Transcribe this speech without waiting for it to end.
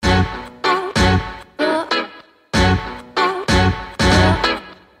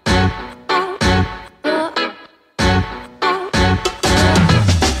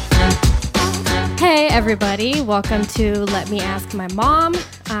everybody. Welcome to Let Me Ask My Mom.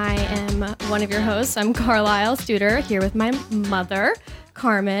 I am one of your hosts. I'm Carlisle Studer, here with my mother,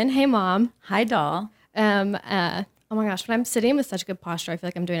 Carmen. Hey, Mom. Hi, doll. Oh my gosh, when I'm sitting with such good posture, I feel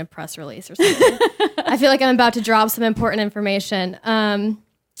like I'm doing a press release or something. I feel like I'm about to drop some important information.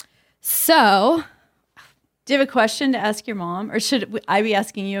 So... Do you have a question to ask your mom? Or should I be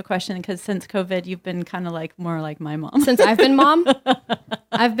asking you a question? Because since COVID, you've been kind of like more like my mom. Since I've been mom?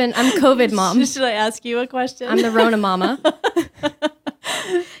 I'm COVID mom. Should I ask you a question? I'm the Rona mama.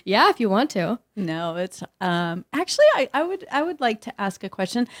 Yeah, if you want to. No, it's actually I would like to ask a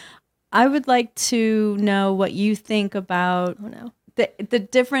question. I would like to know what you think about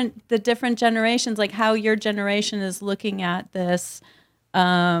the different generations, like how your generation is looking at this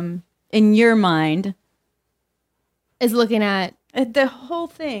in your mind. Is looking at the whole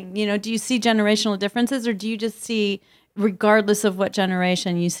thing. You know, do you see generational differences, or do you just see, regardless of what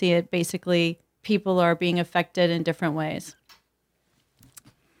generation, you see it basically people are being affected in different ways?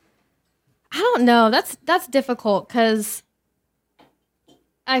 I don't know. That's difficult because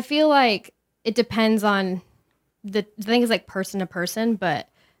I feel like it depends on the thing is like person to person, but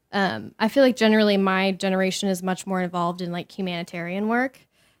I feel like generally my generation is much more involved in like humanitarian work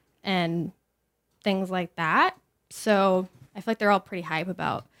and things like that. So I feel like they're all pretty hype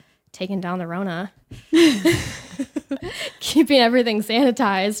about taking down the Rona, keeping everything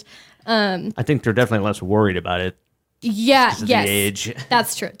sanitized. I think they're definitely less worried about it. Yeah, yes, the age.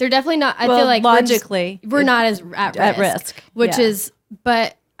 That's true. They're definitely not. I feel like logically we're not as at risk, which yeah. is.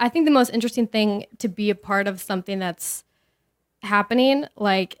 But I think the most interesting thing to be a part of something that's happening,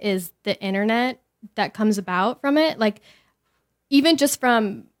 like, is the internet that comes about from it. Like, even just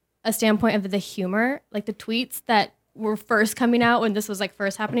from a standpoint of the humor, like the tweets that were first coming out when this was like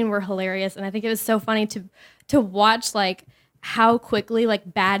first happening were hilarious. And I think it was so funny to watch like how quickly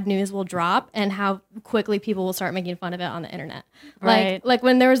like bad news will drop and how quickly people will start making fun of it on the internet. Right. Like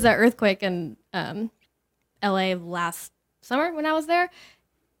when there was that earthquake in LA last summer when I was there,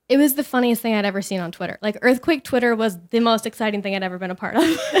 it was the funniest thing I'd ever seen on Twitter. Like earthquake Twitter was the most exciting thing I'd ever been a part of.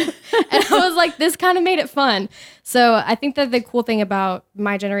 And I was like, this kind of made it fun. So I think that the cool thing about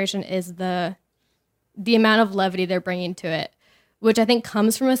my generation is the amount of levity they're bringing to it, which I think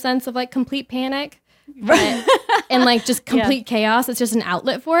comes from a sense of like complete panic and like just complete chaos. It's just an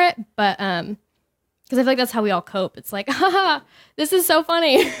outlet for it. But because I feel like that's how we all cope. It's like, haha, this is so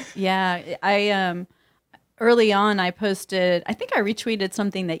funny. Yeah, I early on, I posted, I think I retweeted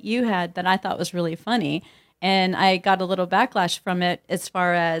something that you had that I thought was really funny. And I got a little backlash from it as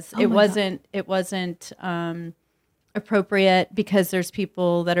far as it wasn't appropriate because there's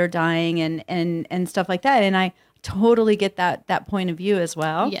people that are dying and stuff like that. And I totally get that point of view as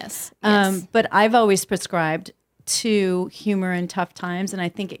well. Yes. But I've always prescribed to humor in tough times. And I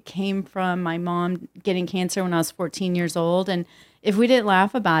think it came from my mom getting cancer when I was 14 years old. And if we didn't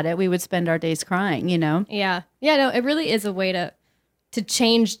laugh about it, we would spend our days crying, you know? Yeah. Yeah, no, it really is a way to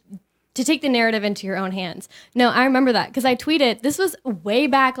change, to take the narrative into your own hands. No, I remember that because I tweeted, this was way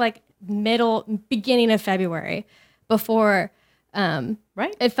back like beginning of February before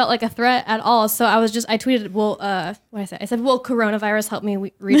right. It felt like a threat at all. So I tweeted, well, what did I say? I said, will coronavirus help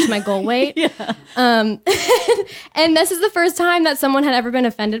me reach my goal weight? Yeah. And this is the first time that someone had ever been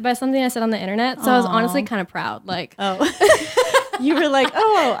offended by something I said on the internet. So I was honestly kind of proud. Like, you were like,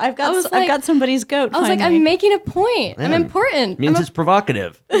 oh, I've got somebody's goat. I was like, I'm making a point. Yeah. I'm important. Means it's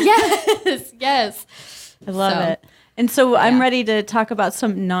provocative. Yes. I love it. And so I'm ready to talk about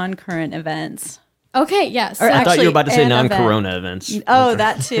some non-current events. Okay, yes. I thought you were about to say an non-corona events. Oh,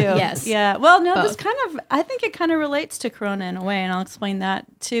 that too. Yes. Yeah. Well, no, Both. I think it kind of relates to corona in a way, and I'll explain that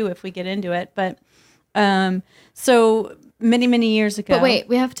too if we get into it. But so many, many years ago. But wait,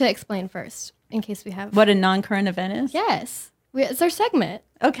 we have to explain first in case we have. What a non-current event is? Yes. It's our segment.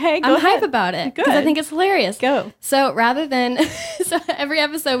 Okay, I'm hype about it because I think it's hilarious. Go. So rather than, every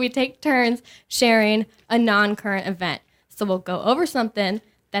episode we take turns sharing a non-current event. So we'll go over something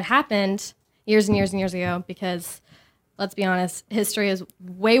that happened years and years and years ago because, let's be honest, history is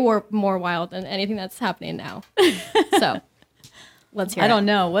way more wild than anything that's happening now. So let's hear it. I don't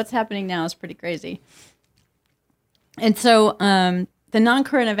know. What's happening now is pretty crazy. And so the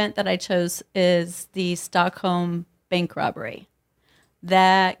non-current event that I chose is the Stockholm bank robbery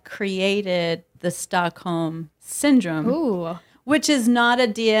that created the Stockholm Syndrome. Ooh. Which is not a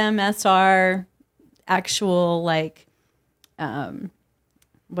DMSR actual, like,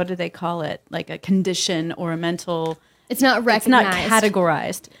 what do they call it? Like a condition or a mental... It's not recognized. It's not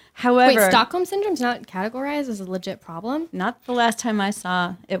categorized. However... Wait, Stockholm Syndrome's not categorized as a legit problem? Not the last time I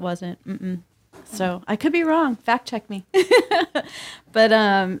saw. It wasn't. So I could be wrong. Fact check me. But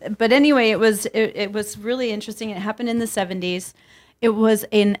anyway, it was really interesting. It happened in the 70s. It was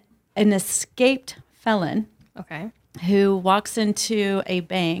an escaped felon Okay. who walks into a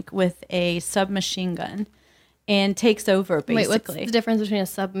bank with a submachine gun and takes over, basically. Wait, what's the difference between a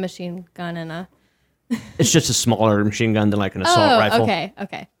submachine gun and a... It's just a smaller machine gun than like an assault rifle.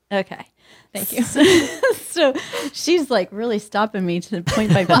 Okay. Thank you. So she's like really stopping me to the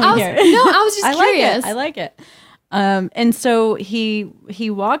point by point here. No, I was just curious. I like it. And so he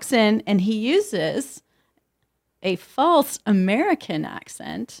walks in and he uses a false American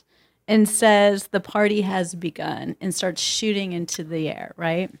accent and says the party has begun and starts shooting into the air,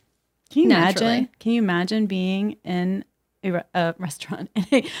 right? Can you imagine? Can you imagine being in a restaurant in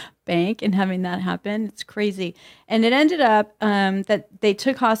a bank and having that happen? It's crazy. And it ended up that they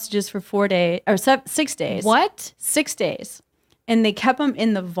took hostages for 4 days or 6 days. What? 6 days. And they kept them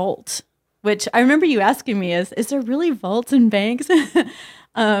in the vault, which I remember you asking me, is there really vaults in banks?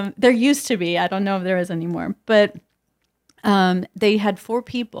 There used to be. I don't know if there is anymore. But they had 4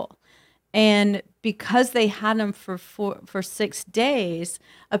 people. And because they had them for 6 days,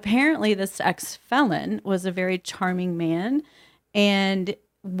 apparently this ex-felon was a very charming man. And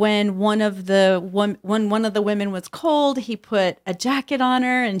when one of the women was cold, he put a jacket on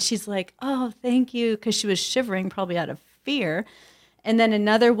her, and she's like, "Oh, thank you," because she was shivering, probably out of fear. And then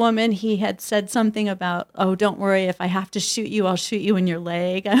another woman, he had said something about, "Oh, don't worry, if I have to shoot you, I'll shoot you in your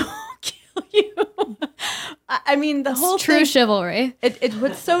leg. I won't kill you." I mean, the whole true thing, chivalry.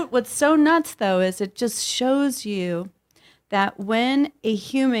 what's so nuts though is it just shows you that when a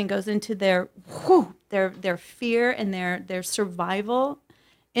human goes into their fear and their survival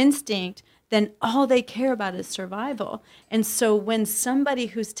instinct, then all they care about is survival. And so when somebody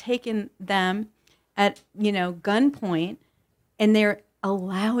who's taken them at gunpoint and they're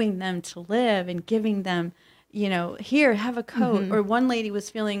allowing them to live and giving them, here, have a coat. Mm-hmm. Or one lady was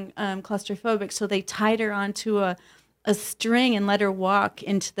feeling claustrophobic, so they tied her onto a string and let her walk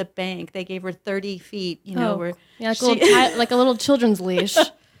into the bank. They gave her 30 feet, like a little children's leash.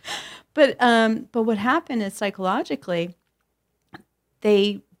 But what happened is psychologically,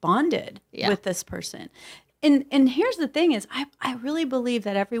 they bonded with this person. And here's the thing is, I really believe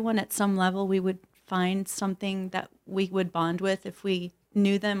that everyone at some level, we would find something that we would bond with if we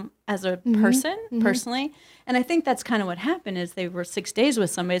knew them as a person, personally. And I think that's kind of what happened is they were 6 days with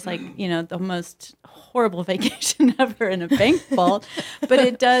somebody. It's like, the most horrible vacation ever in a bank vault. But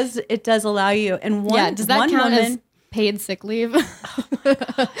it does allow you. And does that count as paid sick leave?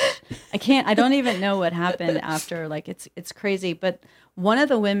 I don't even know what happened after. Like it's crazy. But one of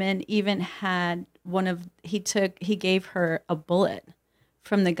the women even had he gave her a bullet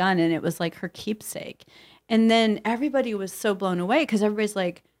from the gun, and it was like her keepsake. And then everybody was so blown away because everybody's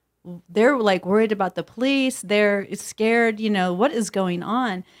like, they're like worried about the police. They're scared, what is going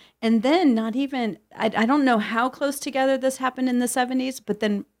on? And then not even, I don't know how close together this happened in the 70s, but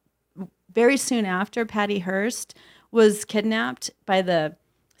then very soon after, Patty Hearst was kidnapped by the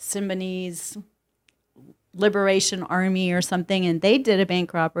Symbionese Liberation Army or something, and they did a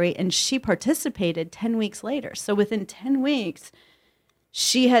bank robbery, and she participated 10 weeks later. So within 10 weeks,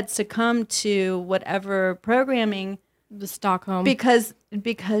 she had succumbed to whatever programming, the Stockholm, because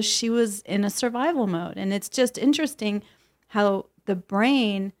she was in a survival mode. And it's just interesting how the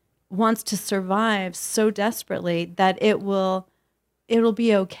brain wants to survive so desperately that it'll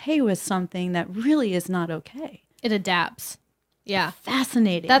be okay with something that really is not okay. It adapts. Yeah.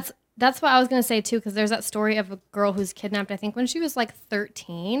 Fascinating. That's what I was going to say too, because there's that story of a girl who's kidnapped, I think when she was like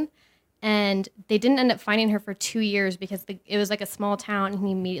 13. And they didn't end up finding her for 2 years because it was like a small town, and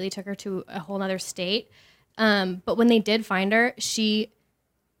he immediately took her to a whole other state. But when they did find her, she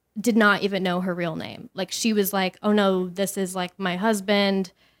did not even know her real name. Like she was like, "Oh no, this is like my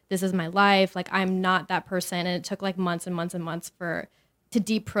husband. This is my life. Like I'm not that person." And it took like months and months and months to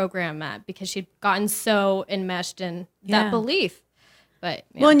deprogram that because she'd gotten so enmeshed in that belief. But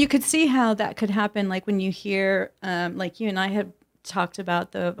well, and you could see how that could happen. Like when you hear, like you and I had talked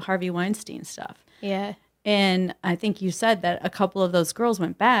about the Harvey Weinstein stuff. Yeah. And I think you said that a couple of those girls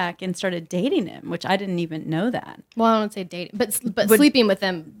went back and started dating him, which I didn't even know that. Well, I don't say dating, but sleeping with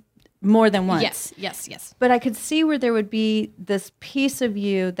them more than once. Yes. But I could see where there would be this piece of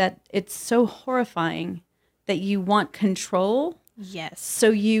you that it's so horrifying that you want control. Yes.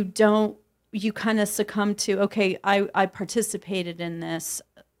 So you kind of succumb to, okay, I participated in this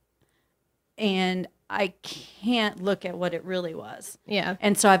and I can't look at what it really was. Yeah.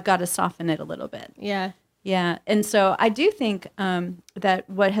 And so I've got to soften it a little bit. Yeah. Yeah. And so I do think that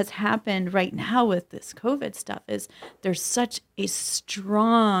what has happened right now with this COVID stuff is there's such a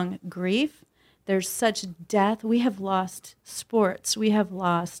strong grief There's such death. We have lost sports. We have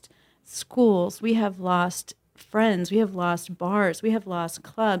lost schools. We have lost friends. We have lost bars. We have lost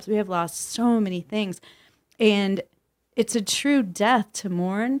clubs. We have lost so many things. And it's a true death to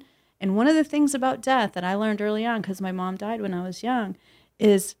mourn. And one of the things about death that I learned early on, because my mom died when I was young,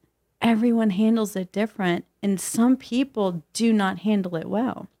 is everyone handles it different. And some people do not handle it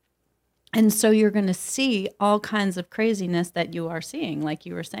well. And so you're going to see all kinds of craziness that you are seeing, like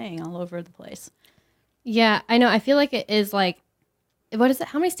you were saying, all over the place. Yeah, I know. I feel like it is like, what is it?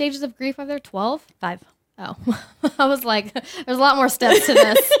 How many stages of grief are there? 12? 5. Oh, I was like, there's a lot more steps to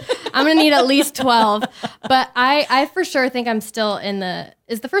this. I'm going to need at least 12. But I for sure think I'm still in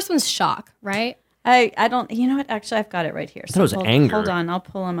is the first one's shock, right? I don't, you know what? Actually, I've got it right here. I thought it was anger. Hold on, I'll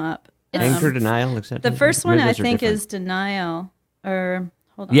pull them up. Anger, denial, acceptance. The first one Maybe I those are think different. is denial, or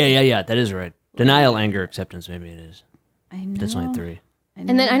hold on. Yeah. That is right. Denial, anger, acceptance. Maybe it is. I know. That's only 3. And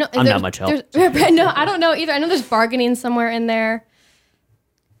then I know I'm not much help. No, I don't know either. I know there's bargaining somewhere in there.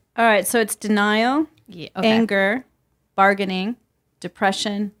 All right, so it's denial, Yeah. Okay. anger, bargaining,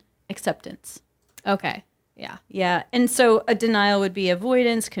 depression, acceptance. Okay. Yeah. Yeah, and so a denial would be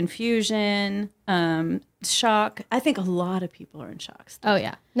avoidance, confusion, shock. I think a lot of people are in shock still. Oh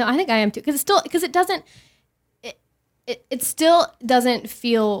yeah. No, I think I am too. Because it still doesn't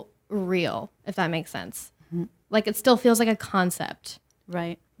feel real, if that makes sense. Mm-hmm. Like it still feels like a concept.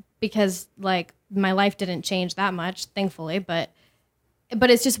 Right. Because like my life didn't change that much, thankfully, but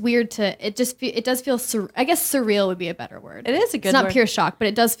it's just weird it does feel I guess surreal would be a better word. It is a good It's not word. pure shock, but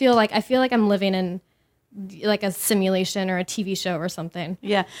it does feel like I feel like I'm living in like a simulation or a TV show or something.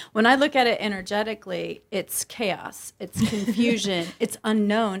 Yeah. When I look at it energetically, it's chaos, it's confusion, it's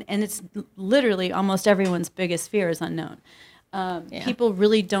unknown, and it's literally almost everyone's biggest fear is unknown. People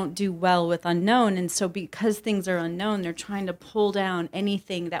really don't do well with unknown, and so because things are unknown, they're trying to pull down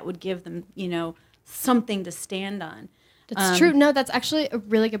anything that would give them, something to stand on. That's true. No, that's actually a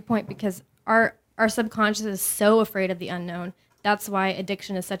really good point because our subconscious is so afraid of the unknown. That's why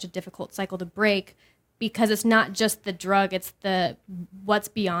addiction is such a difficult cycle to break, because it's not just the drug, it's what's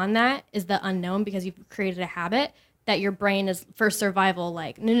beyond that is the unknown, because you've created a habit that your brain is for survival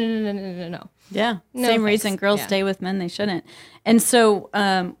like, no. Yeah, No, same thanks. reason girls Yeah. stay with men they shouldn't. And so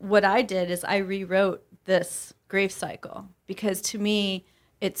what I did is I rewrote this grief cycle, because to me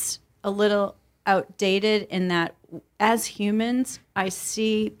it's a little outdated in that as humans I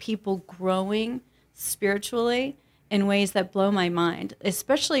see people growing spiritually in ways that blow my mind,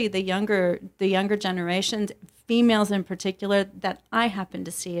 especially the younger generations, females in particular, that I happen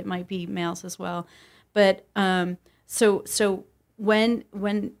to see. It might be males as well, but so when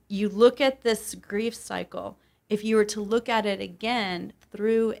you look at this grief cycle, if you were to look at it again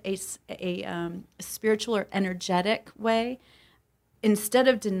through a spiritual or energetic way, instead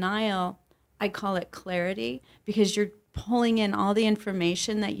of denial, I call it clarity, because you're pulling in all the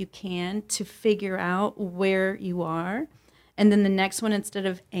information that you can to figure out where you are. And then the next one, instead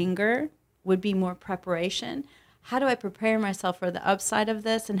of anger, would be more preparation. How do I prepare myself for the upside of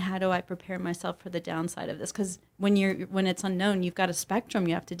this, and how do I prepare myself for the downside of this? Because when it's unknown, you've got a spectrum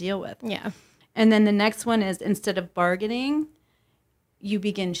you have to deal with. Yeah. And then the next one is, instead of bargaining, you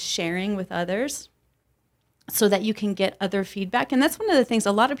begin sharing with others so that you can get other feedback. And that's one of the things,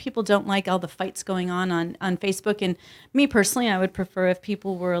 a lot of people don't like all the fights going on Facebook. And me personally, I would prefer if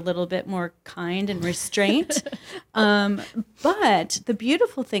people were a little bit more kind and restraint. But the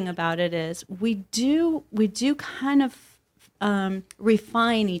beautiful thing about it is we do kind of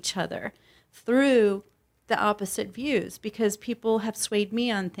refine each other through the opposite views, because people have swayed me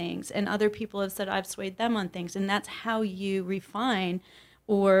on things and other people have said I've swayed them on things. And that's how you refine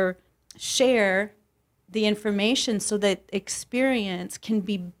or share the information so that experience can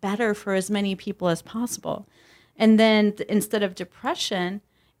be better for as many people as possible. And then instead of depression,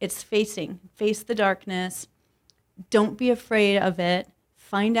 it's face the darkness. Don't be afraid of it.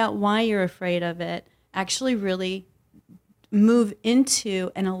 Find out why you're afraid of it. Actually really move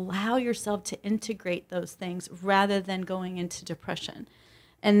into and allow yourself to integrate those things rather than going into depression.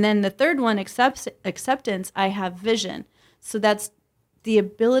 And then the third one, acceptance, I have vision. So that's the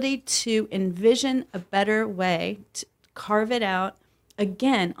ability to envision a better way, to carve it out,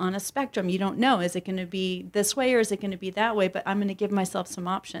 again, on a spectrum. You don't know, is it going to be this way or is it going to be that way? But I'm going to give myself some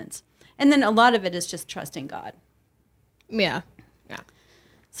options. And then a lot of it is just trusting God. Yeah.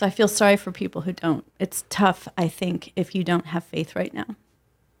 So I feel sorry for people who don't. It's tough, I think, if you don't have faith right now.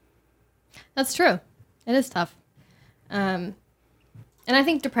 That's true. It is tough. And I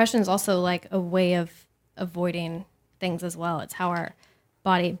think depression is also like a way of avoiding things as well. It's how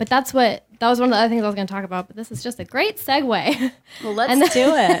body. But that was one of the other things I was going to talk about. But this is just a great segue. Well, let's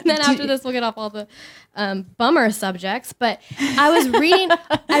do it. And then after this, we'll get off all the bummer subjects. But I was reading,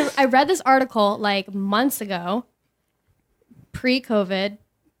 I read this article like months ago, pre-COVID,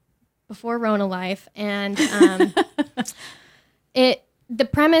 before Rona life, and the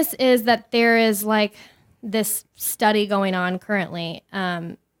premise is that there is like this study going on currently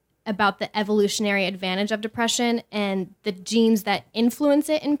about the evolutionary advantage of depression, and the genes that influence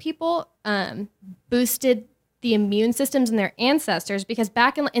it in people boosted the immune systems in their ancestors, because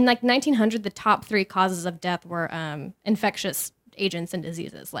back in like 1900, the top 3 causes of death were infectious agents and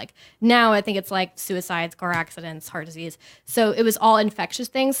diseases. Like now I think it's like suicides, car accidents, heart disease. So it was all infectious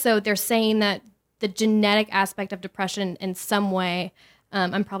things. So they're saying that the genetic aspect of depression in some way,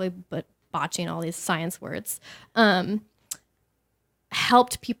 I'm probably botching all these science words,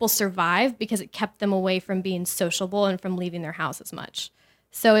 helped people survive because it kept them away from being sociable and from leaving their house as much.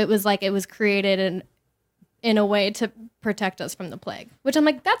 So it was like it was created in a way to protect us from the plague, which I'm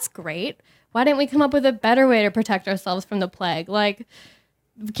like, that's great. Why didn't we come up with a better way to protect ourselves from the plague? Like,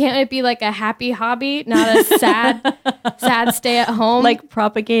 can't it be like a happy hobby, not a sad stay at home? Like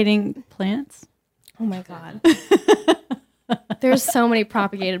propagating plants? Oh my God. There's so many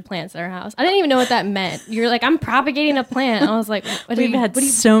propagated plants in our house. I didn't even know what that meant. You're like, I'm propagating a plant. I was like, we've had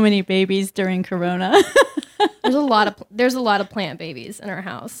so many babies during Corona. There's a lot of plant babies in our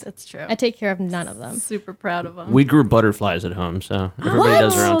house. That's true. I take care of none of them. Super proud of them. We grew butterflies at home, so everybody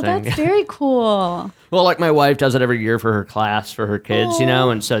does their own thing. That's very cool. Well, like my wife does it every year for her class, for her kids,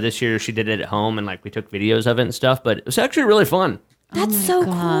 and so this year she did it at home, and like we took videos of it and stuff, but it was actually really fun. That's so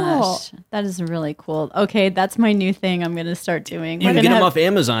cool. That is really cool. Okay, that's my new thing I'm going to start doing. You can get them off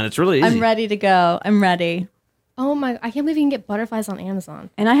Amazon. It's really easy. I'm ready to go. I'm ready. Oh my, I can't believe you can get butterflies on Amazon.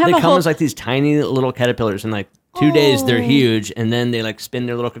 And I have They come as like these tiny little caterpillars, and like 2 days they're huge, and then they like spin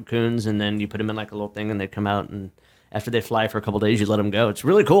their little cocoons, and then you put them in like a little thing, and they come out, and after they fly for a couple days, you let them go. It's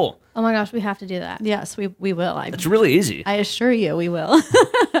really cool. Oh my gosh, we have to do that. Yes, we will. It's really easy. I assure you we will.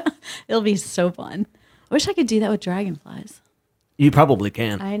 It'll be so fun. I wish I could do that with dragonflies. You probably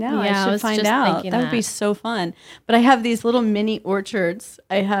can. I know. Yeah, I should find out. That would be so fun. But I have these little mini orchards.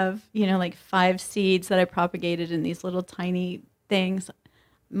 I have, like 5 seeds that I propagated in these little tiny things.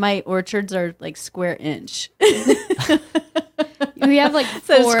 My orchards are like square inch. We have like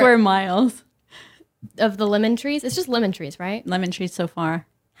 4 square miles of the lemon trees. It's just lemon trees, right? Lemon trees so far.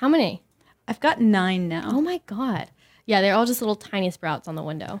 How many? I've got 9 now. Oh my God. Yeah, they're all just little tiny sprouts on the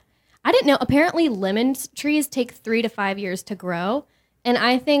window. I didn't know. Apparently, lemon trees take 3 to 5 years to grow, and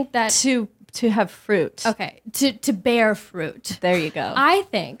I think that to have fruit. Okay, to bear fruit. There you go. I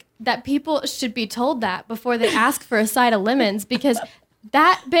think that people should be told that before they ask for a side of lemons, because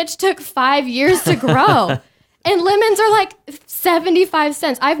that bitch took 5 years to grow, and lemons are like 75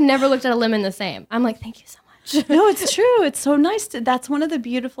 cents. I've never looked at a lemon the same. I'm like, thank you so much. No, it's true. It's so nice. That's one of the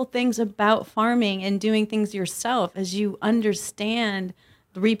beautiful things about farming and doing things yourself, is you understand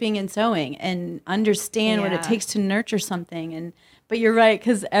reaping and sowing and understand what it takes to nurture something. But you're right,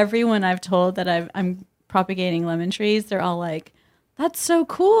 because everyone I've told that I'm propagating lemon trees, they're all like, that's so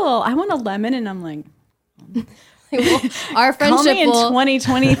cool. I want a lemon. And I'm like, well, our friendship call me in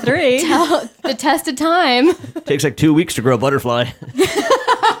 2023. Tell the test of time. Takes like 2 weeks to grow a butterfly.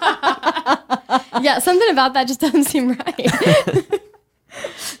 Yeah, something about that just doesn't seem right.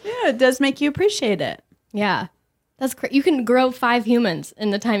 Yeah, it does make you appreciate it. Yeah. That's crazy. You can grow 5 humans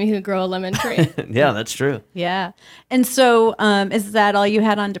in the time you can grow a lemon tree. Yeah, that's true. Yeah. And so is that all you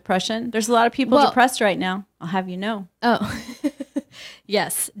had on depression? There's a lot of people depressed right now. I'll have you know. Oh,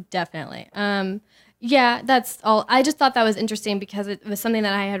 yes, definitely. Yeah, that's all. I just thought that was interesting because it was something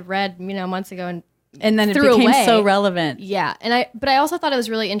that I had read, months ago, and then it became so relevant. Yeah. But I also thought it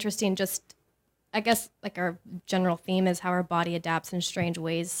was really interesting, just, I guess, like our general theme is how our body adapts in strange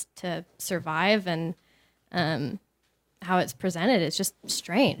ways to survive, and how it's presented. It's just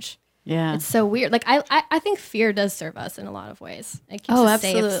strange. Yeah. It's so weird. Like I think fear does serve us in a lot of ways. It keeps us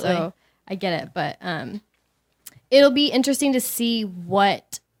safe, so I get it. But it'll be interesting to see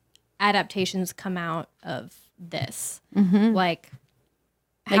what adaptations come out of this. Mm-hmm. Like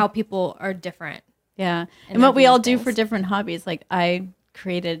how people are different. Yeah. And what we all do for different hobbies. Like I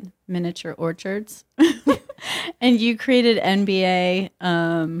created miniature orchards and you created NBA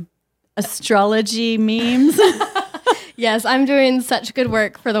astrology memes. Yes, I'm doing such good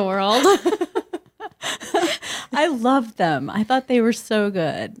work for the world. I loved them. I thought they were so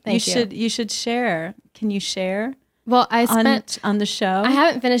good. Thank you. You should share. Can you share? Well, I spent on the show. I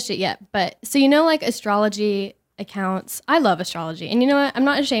haven't finished it yet, but so like astrology accounts. I love astrology, and you know what? I'm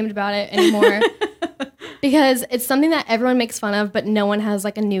not ashamed about it anymore. because it's something that everyone makes fun of, but no one has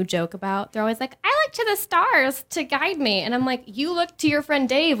like a new joke about. They're always like, I look to the stars to guide me. And I'm like, you look to your friend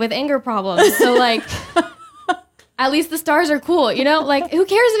Dave with anger problems. So like, at least the stars are cool, you know? Like, who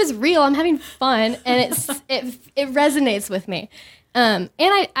cares if it's real? I'm having fun, and it resonates with me. And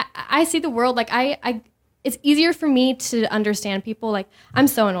I see the world like it's easier for me to understand people. Like, I'm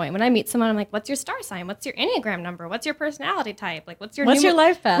so annoying when I meet someone. I'm like, what's your star sign? What's your Enneagram number? What's your personality type? Like, what's your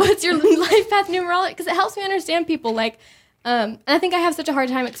life path? What's your life path numerology? Because it helps me understand people. Like, and I think I have such a hard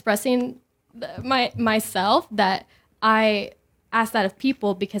time expressing myself that I ask that of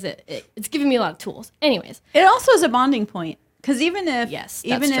people because it's giving me a lot of tools. Anyways, it also is a bonding point. Because even if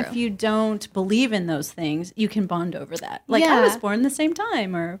true. you don't believe in those things, you can bond over that. Like, I was born the same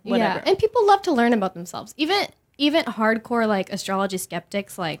time or whatever. Yeah, and people love to learn about themselves. Even hardcore like astrology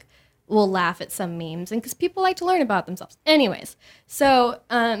skeptics like will laugh at some memes, and because people like to learn about themselves. Anyways, so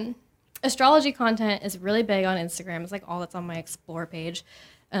astrology content is really big on Instagram. It's like all that's on my explore page,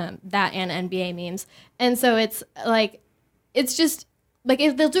 that and NBA memes. And so it's just like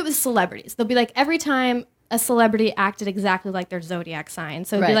if they'll do it with celebrities. They'll be like every time a celebrity acted exactly like their zodiac sign.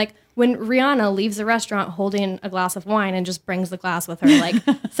 So it'd be like when Rihanna leaves a restaurant holding a glass of wine and just brings the glass with her, like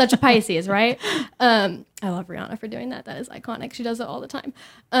such a Pisces, right? I love Rihanna for doing that. That is iconic. She does it all the time.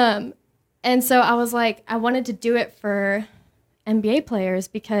 And so I was like, I wanted to do it for NBA players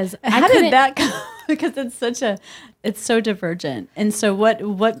because how did that come? Because it's so divergent. And so what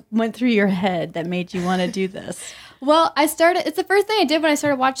went through your head that made you want to do this? Well, it's the first thing I did when I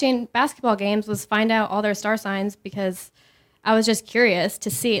started watching basketball games was find out all their star signs because I was just curious to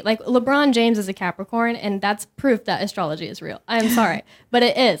see. Like, LeBron James is a Capricorn, and that's proof that astrology is real. I'm sorry, but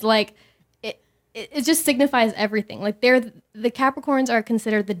it is. Like, it just signifies everything. Like, the Capricorns are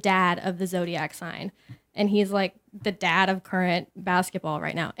considered the dad of the zodiac sign, and he's like the dad of current basketball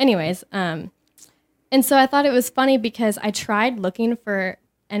right now. Anyways, and so I thought it was funny because I tried looking for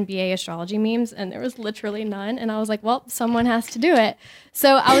NBA astrology memes and there was literally none, and I was like, well, someone has to do it.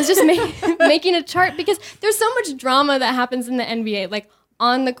 So I was just making a chart because there's so much drama that happens in the NBA, like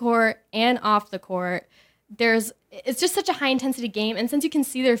on the court and off the court. It's just such a high intensity game, and since you can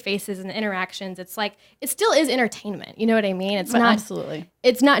see their faces and the interactions, it's like it still is entertainment, you know what I mean? Absolutely,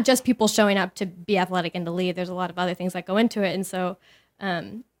 it's not just people showing up to be athletic and to leave. There's a lot of other things that go into it. And so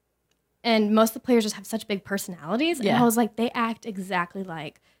and most of the players just have such big personalities. And I was like, they act exactly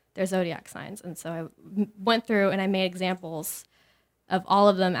like their zodiac signs. And so I went through and I made examples of all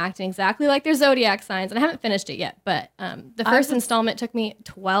of them acting exactly like their zodiac signs. And I haven't finished it yet, but the first installment took me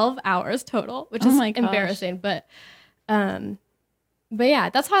 12 hours total, which is embarrassing. But yeah,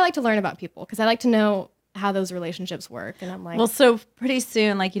 that's how I like to learn about people, because I like to know how those relationships work. And I'm like, well, so pretty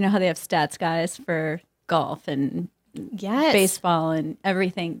soon, like, you know how they have stats guys for golf and baseball and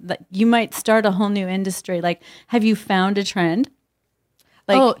everything, like you might start a whole new industry. Like, have you found a trend?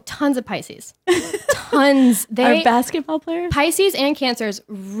 Like, tons of Pisces. Tons. Are basketball players? Pisces and Cancers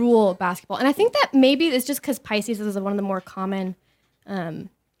rule basketball. And I think that maybe it's just because Pisces is one of the more common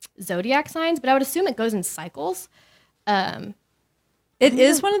zodiac signs, but I would assume it goes in cycles. It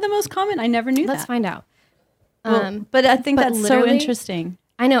is one of the most common. I never knew that. Let's find out. But I think that's so interesting.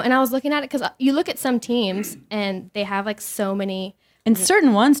 I know, and I was looking at it because you look at some teams and they have like so many, and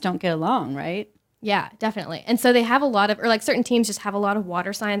certain ones don't get along, right? Yeah, definitely. And so they have a lot of, or like certain teams just have a lot of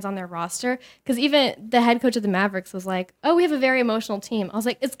water signs on their roster. Because even the head coach of the Mavericks was like, "Oh, we have a very emotional team." I was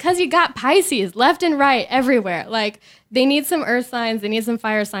like, "It's because you got Pisces left and right everywhere. Like, they need some earth signs, they need some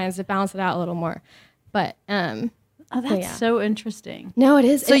fire signs to balance it out a little more." But that's so interesting. No, it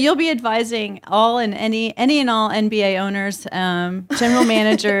is. So you'll be advising any and all NBA owners, general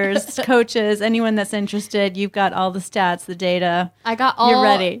managers, coaches, anyone that's interested. You've got all the stats, the data. I got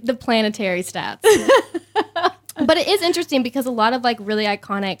all the planetary stats. But it is interesting because a lot of like really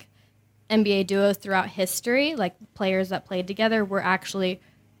iconic NBA duos throughout history, like players that played together, were actually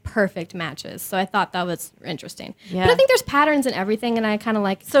perfect matches. So I thought that was interesting. Yeah. But I think there's patterns in everything, and I kind of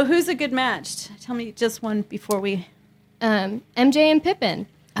like. So who's a good match? Tell me just one before we. MJ and Pippen.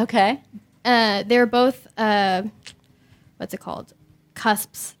 Okay. They're both what's it called?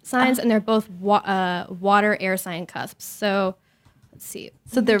 Cusps signs, and they're both water air sign cusps. So let's see.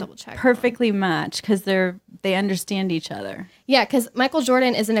 So they're perfectly matched because they understand each other. Yeah, because Michael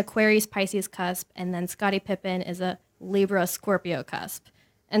Jordan is an Aquarius Pisces cusp, and then Scottie Pippen is a Libra Scorpio cusp.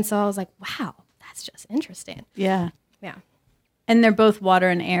 And so I was like, wow, that's just interesting. Yeah. Yeah. And they're both water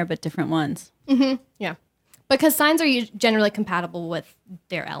and air, but different ones. Mm-hmm. Yeah. Because signs are generally compatible with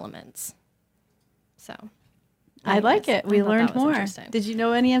their elements. So. I like it. We learned more. Did you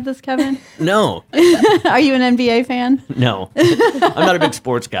know any of this, Kevin? No. Are you an NBA fan? No. I'm not a big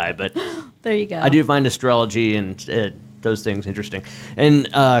sports guy, but there you go. I do find astrology and those things interesting.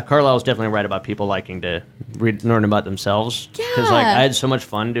 And Carlisle's definitely right about people liking to learn about themselves. Yeah. Because I had so much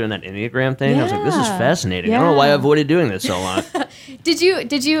fun doing that Enneagram thing. I was like, this is fascinating. I don't know why I avoided doing this so long. Did you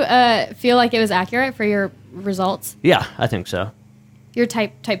feel like it was accurate for your results? Yeah, I think so. You're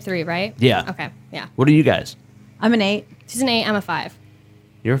type 3, right? Yeah. Okay. Yeah. What are you guys? I'm an 8. She's an 8. I'm a 5.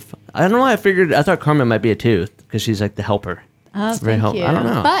 I don't know why I thought Carmen might be a 2 because she's like the helper. Oh, thank you. I don't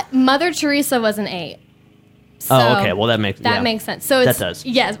know. But Mother Teresa was an 8. So okay. Well, that makes sense. So it's, that does.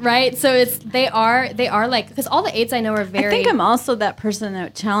 Yes, right. So they are like, because all the 8s I know are very. I think I'm also that person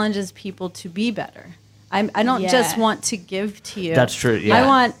that challenges people to be better. I don't just want to give to you. That's true. Yeah.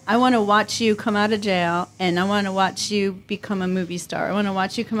 I want to watch you come out of jail, and I want to watch you become a movie star. I want to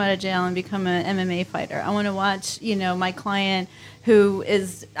watch you come out of jail and become an MMA fighter. I want to watch, my client who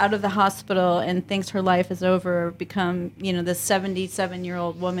is out of the hospital and thinks her life is over become, this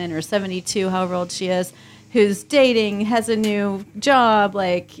 77-year-old woman or 72, however old she is, who's dating, has a new job.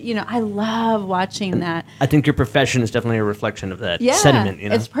 I love watching that. I think your profession is definitely a reflection of that sentiment.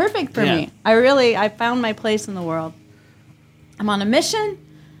 It's perfect for me. I found my place in the world. I'm on a mission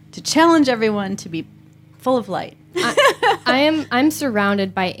to challenge everyone to be full of light. I'm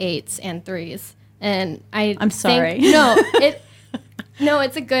surrounded by 8s and 3s, and I'm sorry.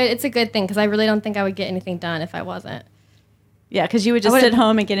 It's a good thing because I really don't think I would get anything done if I wasn't. Yeah, because you would just sit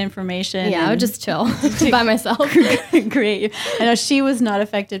home and get information. Yeah, I would just chill by myself. Great. I know she was not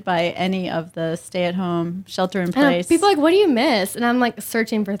affected by any of the stay-at-home shelter-in-place. People are like, what do you miss? And I'm like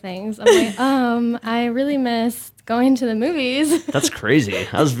searching for things. I'm like, I really miss going to the movies. That's crazy.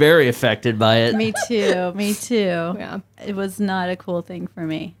 I was very affected by it. Me too. Yeah. It was not a cool thing for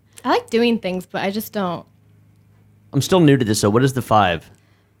me. I like doing things, but I just don't. I'm still new to this, so what is the 5?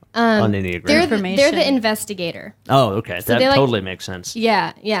 On Enneagram. They're the investigator. Oh, okay. So that totally makes sense.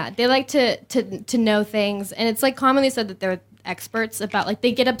 Yeah. They like to know things, and it's like commonly said that they're experts about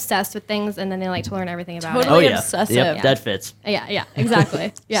they get obsessed with things, and then they like to learn everything about it. Totally obsessive. Yep, that fits. Yeah,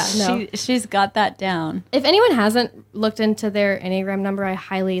 exactly. Yeah, no. She's got that down. If anyone hasn't looked into their Enneagram number, I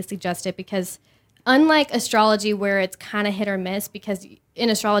highly suggest it because unlike astrology where it's kind of hit or miss, because in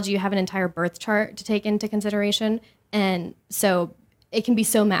astrology you have an entire birth chart to take into consideration, and so it can be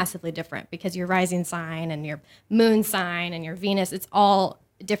so massively different because your rising sign and your moon sign and your Venus, it's all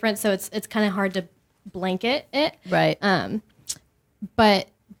different. So it's kind of hard to blanket it. Right. But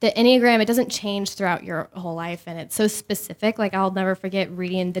the Enneagram, it doesn't change throughout your whole life. And it's so specific. Like I'll never forget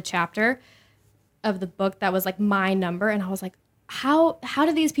reading the chapter of the book that was like my number. And I was like, how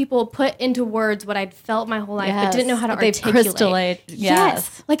do these people put into words what I'd felt my whole life but didn't know how to articulate? Crystallate.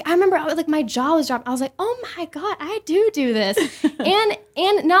 Yes. Like I remember my jaw was dropped. I was like, oh my God, I do this.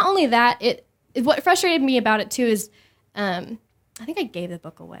 and not only that, what frustrated me about it too is I think I gave the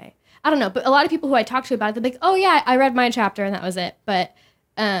book away. I don't know, but a lot of people who I talked to about it, they're like, oh yeah, I read my chapter and that was it. But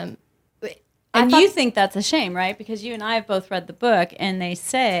you think that's a shame, right? Because you and I have both read the book, and they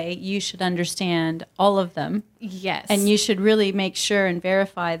say you should understand all of them. Yes. And you should really make sure and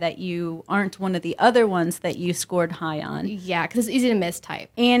verify that you aren't one of the other ones that you scored high on. Yeah, because it's easy to mistype.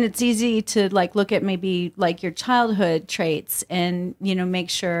 And it's easy to look at maybe your childhood traits and, make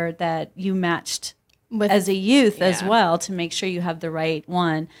sure that you matched as a youth as well to make sure you have the right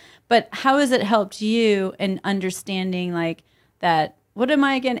one. But how has it helped you in understanding that, what am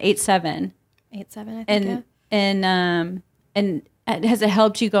I again, 8-7? 8-7, I think. And has it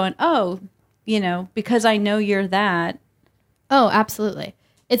helped you going, because I know you're that? Oh, absolutely.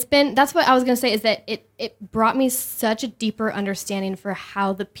 That's what I was going to say is that it brought me such a deeper understanding for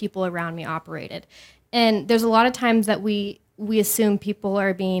how the people around me operated. And there's a lot of times that we assume people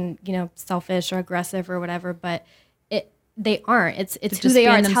are being, selfish or aggressive or whatever, but they aren't. It's who they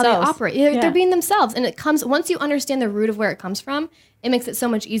are. It's how they operate. They're being themselves. And it comes, once you understand the root of where it comes from, it makes it so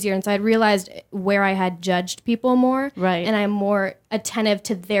much easier. And so I realized where I had judged people more. Right. And I'm more attentive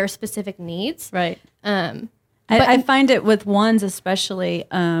to their specific needs. Right. I find it with ones especially,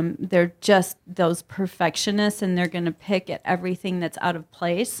 they're just those perfectionists and they're going to pick at everything that's out of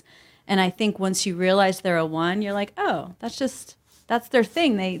place. And I think once you realize they're a one, you're like, oh, that's their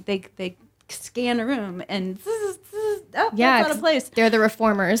thing. They scan a room and that's out of place. They're the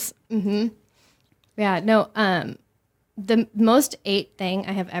reformers. Mm-hmm. Yeah, no, the most 8 thing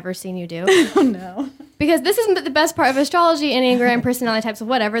I have ever seen you do. Oh no. Because this isn't the best part of astrology, Enneagram, personality types,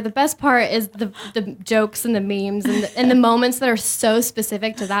 whatever. The best part is the jokes and the memes and the moments that are so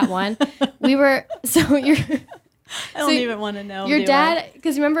specific to that one. I don't even want to know. Your dad,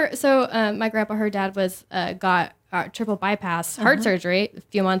 because remember, so my grandpa, her dad was got triple bypass heart surgery a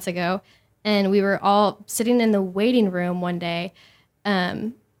few months ago, and we were all sitting in the waiting room one day,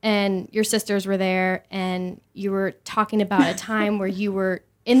 and your sisters were there, and you were talking about a time where you were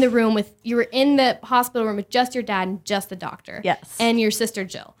in the hospital room with just your dad and just the doctor. Yes. And your sister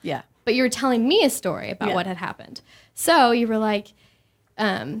Jill. Yeah. But you were telling me a story about what had happened. So you were like,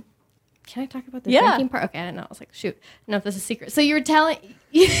 can I talk about the drinking part? Okay, I don't know. I was like, shoot, I don't know if this is a secret. So you were telling...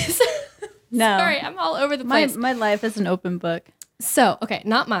 No. Sorry, I'm all over the place. My life is an open book. So, okay,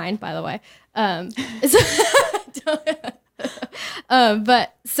 not mine, by the way.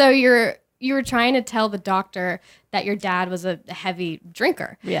 But so you were trying to tell the doctor that your dad was a heavy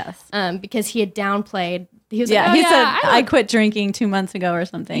drinker. Yes. Because he had downplayed. He was He like, said, I quit drinking 2 months ago or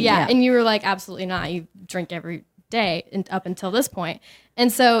something. Yeah, and you were like, absolutely not. You drink every day up until this point.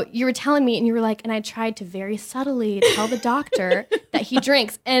 And so you were telling me, and you were like, and I tried to very subtly tell the doctor that he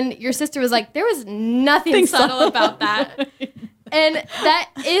drinks. And your sister was like, there was nothing subtle about that. And that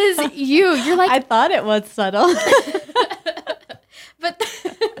is you. You're like, I thought it was subtle. but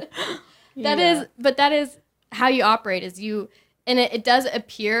that is how you operate, is you, and it does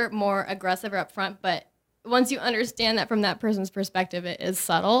appear more aggressive or upfront, but once you understand that from that person's perspective, it is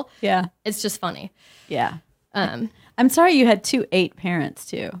subtle. Yeah. It's just funny. Yeah. I'm sorry you had 2 8 parents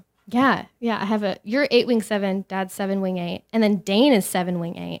too. Yeah. I have you're 8 wing 7, dad's 7 wing 8, and then Dane is 7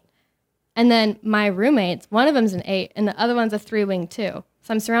 wing 8. And then my roommates, one of them's an 8 and the other one's a 3 wing 2. So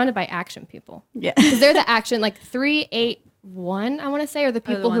I'm surrounded by action people. Yeah. Because they're the action, like 3, 8, 1, I want to say, or the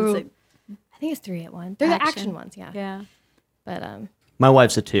people who, I think it's 3, 8, 1. They're the action ones, yeah. Yeah. But my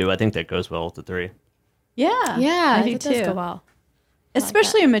wife's a 2. I think that goes well with the 3. Yeah. yeah, I do it does too. go well.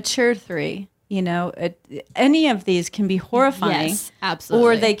 Especially a mature 3. You know, any of these can be horrifying. Yes, absolutely.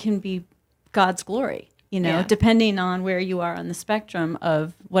 Or they can be God's glory, you know, depending on where you are on the spectrum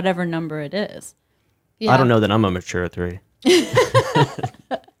of whatever number it is. Yeah. I don't know that I'm a mature 3.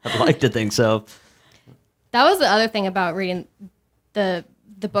 I'd like to think so. That was the other thing about reading the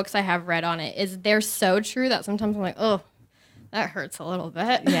books I have read on it, is they're so true that sometimes I'm like, oh, that hurts a little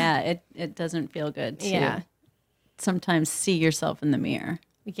bit. Yeah, it doesn't feel good to sometimes see yourself in the mirror.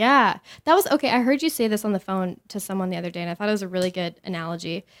 Yeah, that was okay. I heard you say this on the phone to someone the other day, and I thought it was a really good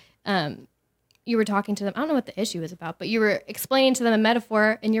analogy. You were talking to them. I don't know what the issue was about, but you were explaining to them a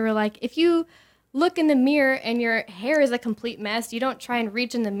metaphor, and you were like, if you look in the mirror and your hair is a complete mess, you don't try and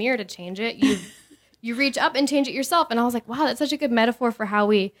reach in the mirror to change it. You reach up and change it yourself. And I was like, wow, that's such a good metaphor for how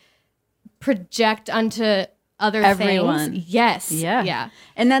we project onto other everyone. things. Yes. Yeah.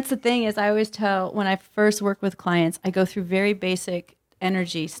 And that's the thing, is I always tell, when I first work with clients, I go through very basic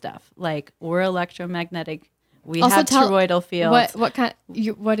energy stuff, like we're electromagnetic. We also have toroidal fields.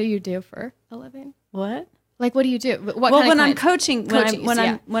 What do you do for a living? What? Like, what do you do? What well, kind of when I'm clients? coaching,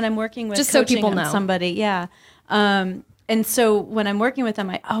 when I'm working with just so coaching people on know somebody, yeah. And so when I'm working with them,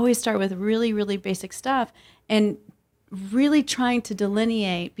 I always start with really, really basic stuff, and really trying to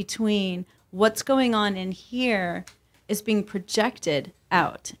delineate between what's going on in here is being projected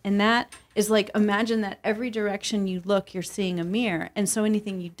out. And that is like, imagine that every direction you look, you're seeing a mirror. And so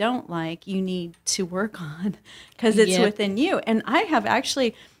anything you don't like, you need to work on, because it's within you. And I have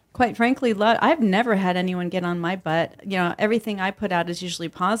actually, quite frankly, I've never had anyone get on my butt. You know, everything I put out is usually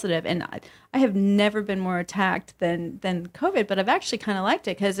positive, and I have never been more attacked than COVID. But I've actually kind of liked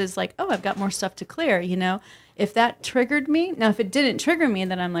it, because it's like, oh, I've got more stuff to clear. You know, if that triggered me, now if it didn't trigger me,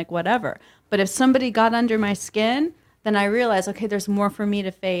 then I'm like, whatever. But if somebody got under my skin, then I realize, okay, there's more for me to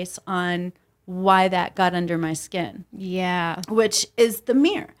face on why that got under my skin. Yeah, which is the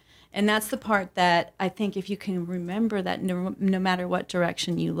mirror. And that's the part that I think, if you can remember that no matter what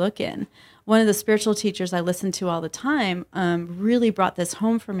direction you look in. One of the spiritual teachers I listen to all the time really brought this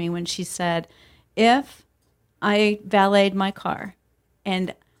home for me when she said, if I valeted my car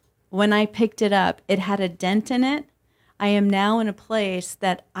and when I picked it up, it had a dent in it, I am now in a place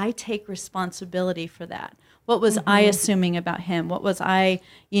that I take responsibility for that. What was I assuming about him? What was I,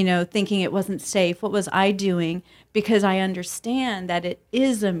 thinking it wasn't safe? What was I doing? Because I understand that it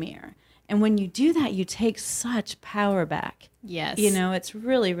is a mirror. And when you do that, you take such power back. Yes. It's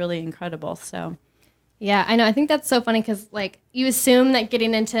really, really incredible. So, yeah, I know. I think that's so funny, because you assume that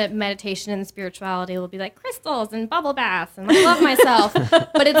getting into meditation and spirituality will be like crystals and bubble baths and I love myself.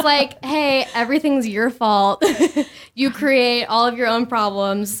 But it's like, hey, everything's your fault. You create all of your own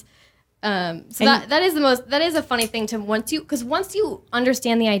problems. So that is a funny thing to once you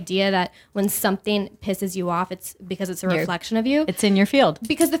understand the idea that when something pisses you off, it's because it's a reflection of you. It's in your field.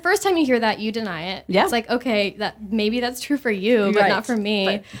 Because the first time you hear that, you deny it. Yeah. It's like, okay, that maybe that's true for you, but not for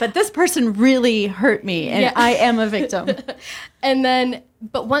me. But this person really hurt me, and I am a victim. And then,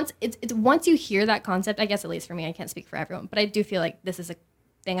 but once once you hear that concept, I guess at least for me, I can't speak for everyone, but I do feel like this is a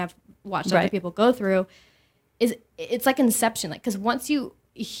thing I've watched other people go through. It's like Inception, like because once you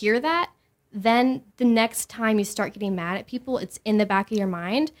hear that, then the next time you start getting mad at people, it's in the back of your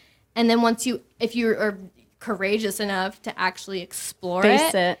mind. And then if you are courageous enough to actually explore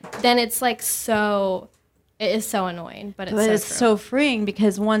it, then it's like it is so annoying, but it's so freeing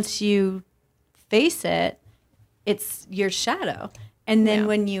because once you face it, it's your shadow. And then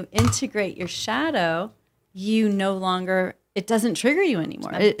when you integrate your shadow, you no longer, it doesn't trigger you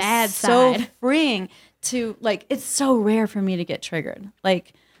anymore. It's bad so side. freeing to like, it's so rare for me to get triggered.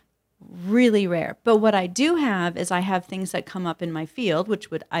 Like, really rare. But what I do have is I have things that come up in my field, which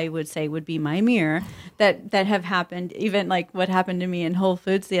I would say would be my mirror, that have happened, even like what happened to me in Whole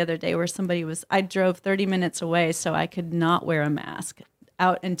Foods the other day where I drove 30 minutes away so I could not wear a mask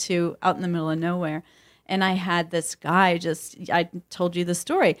out in the middle of nowhere. And I had this guy I told you the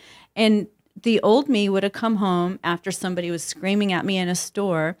story. And the old me would have come home after somebody was screaming at me in a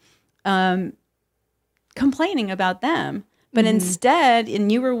store, complaining about them. But instead,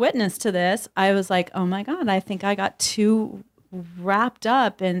 and you were witness to this, I was like, oh my God, I think I got too wrapped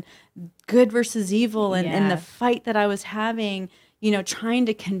up in good versus evil and the fight that I was having, trying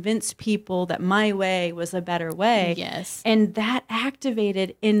to convince people that my way was a better way. Yes. And that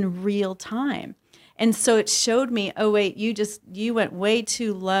activated in real time. And so it showed me, oh wait, you went way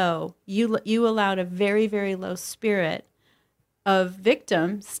too low. You allowed a very, very low spirit of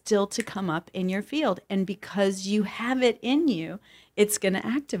victim still to come up in your field. And because you have it in you, it's going to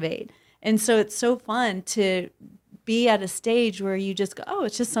activate. And so it's so fun to be at a stage where you just go, oh,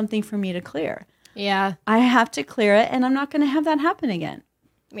 it's just something for me to clear. Yeah. I have to clear it and I'm not going to have that happen again.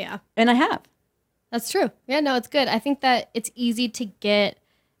 Yeah. And I have. That's true. Yeah, no, it's good. I think that it's easy to get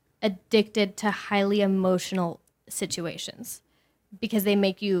addicted to highly emotional situations because they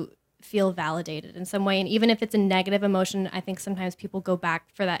make you feel validated in some way. And even if it's a negative emotion, I think sometimes people go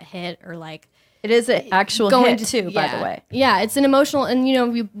back for that hit or like it is an actual hit too, by the way. Yeah, it's an emotional, and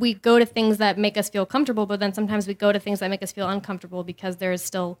we go to things that make us feel comfortable, but then sometimes we go to things that make us feel uncomfortable because there's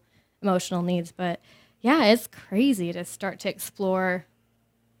still emotional needs. But yeah, it's crazy to start to explore.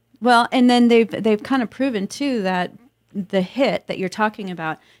 Well, and then they've kind of proven too that the hit that you're talking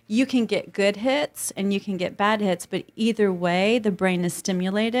about, you can get good hits and you can get bad hits, but either way, the brain is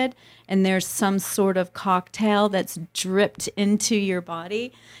stimulated and there's some sort of cocktail that's dripped into your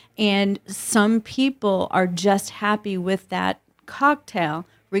body. And some people are just happy with that cocktail,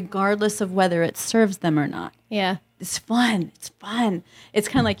 regardless of whether it serves them or not. Yeah. It's fun. It's fun. It's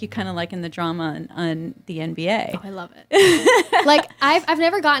kind of like you kind of like in the drama on the NBA. Oh, I love it. Like I've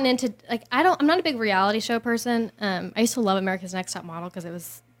never gotten into like I'm not a big reality show person. I used to love America's Next Top Model because it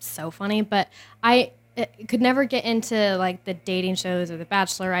was so funny, but I could never get into like the dating shows or The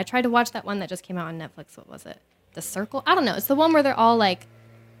Bachelor. I tried to watch that one that just came out on Netflix. What was it? The Circle? I don't know. It's the one where they're all like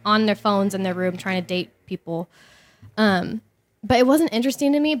on their phones in their room trying to date people. But it wasn't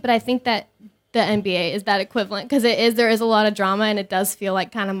interesting to me. But I think that the NBA is that equivalent because there is a lot of drama and it does feel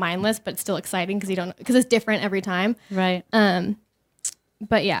like kind of mindless, but still exciting because it's different every time. Right.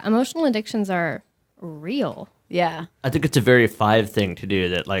 But yeah, emotional addictions are real. Yeah. I think it's a very Five thing to do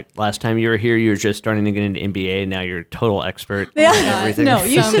that. Like last time you were here, you were just starting to get into NBA. Now you're a total expert in everything. No,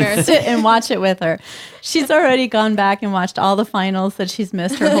 you should sit and watch it with her. She's already gone back and watched all the finals that she's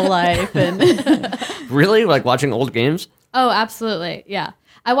missed her whole life. And Really? Like watching old games? Oh, absolutely. Yeah.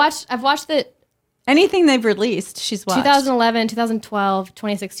 I've watched the anything they've released, she's watched. 2011, 2012,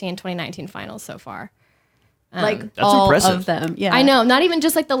 2016, 2019 finals so far. Like that's all impressive. of them. Yeah. I know. Not even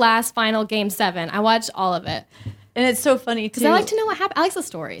just like the last final game 7. I watched all of it. And it's so funny too. Because I like to know what happened. I like the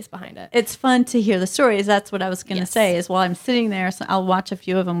stories behind it. It's fun to hear the stories. That's what I was going to Yes. say is while I'm sitting there, so I'll watch a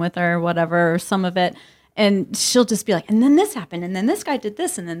few of them with her or whatever, or some of it. And she'll just be like, and then this happened, and then this guy did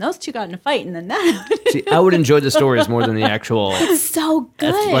this, and then those two got in a fight, and then that happened. See, I would enjoy the stories more than the actual So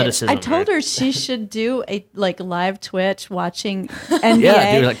good. athleticism. I told her she should do a like live Twitch watching NBA.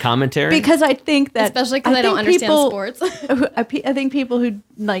 Yeah, do like commentary. Because I think that Especially because I don't think understand sports. I think people who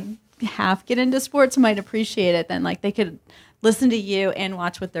like half get into sports might appreciate it. Then like they could listen to you and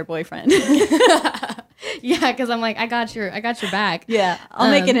watch with their boyfriend. Yeah, because I'm like, I got your back. Yeah, I'll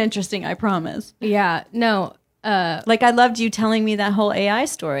make it interesting. I promise. Yeah, no, Like, I loved you telling me that whole AI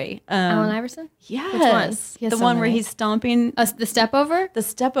story. Allen Iverson? Yes. Which one? He has The so one where many. he's stomping The step over? the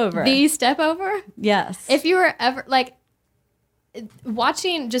step over. The step over? Yes. If you were ever like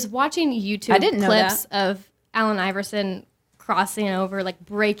watching YouTube I didn't know clips of Allen Iverson crossing over, like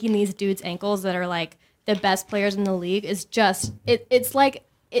breaking these dudes' ankles that are like the best players in the league is just it's like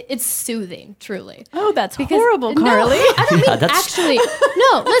it's soothing, truly. Oh, that's horrible, No, Carly. I don't mean that's- actually.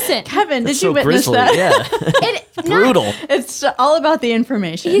 No, listen. Kevin, did That's you so witness grisly. that? Yeah. It, not, Brutal. It's all about the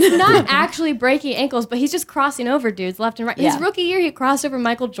information. he's not actually breaking ankles, but he's just crossing over dudes left and right. Yeah. His rookie year, he crossed over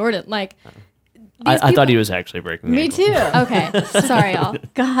Michael Jordan. Like, I thought he was actually breaking the Me ankle. too. okay, sorry, y'all.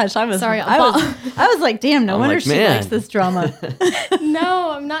 Gosh, I was Sorry, I was like, damn, no I'm wonder like, she man. likes this drama.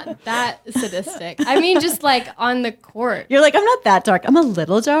 No, I'm not that sadistic. I mean, just like on the court. You're like, I'm not that dark. I'm a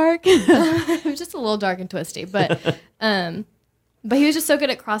little dark. It was just a little dark and twisty, but he was just so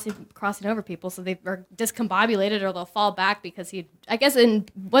good at crossing over people, so they are discombobulated or they'll fall back because I guess in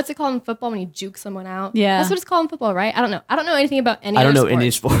what's it called in football when you juke someone out? Yeah. That's what it's called in football, right? I don't know. I don't know anything about any. I don't other know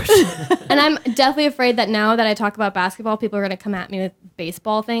any sport. sports. And I'm definitely afraid that now that I talk about basketball, people are going to come at me with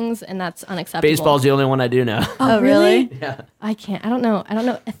baseball things, and that's unacceptable. Baseball's the only one I do know. Oh, really? Yeah. I can't. I don't know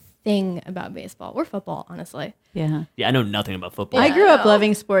a thing about baseball or football, honestly. Yeah. Yeah, I know nothing about football. I grew up know.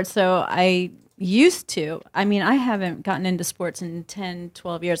 loving sports, so I used to. I mean, I haven't gotten into sports in 10,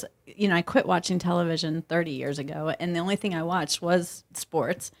 12 years. You know, I quit watching television 30 years ago, and the only thing I watched was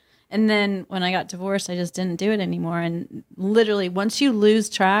sports. And then when I got divorced, I just didn't do it anymore. And literally, once you lose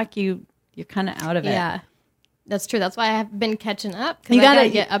track, you're kind of out of it. Yeah, that's true. That's why I have been catching up because You I gotta- gotta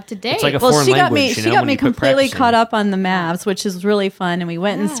get up to date. It's like a Well, foreign she got language, me. you She know, got when me you quit completely practicing. caught up on the Mavs, which is really fun. And we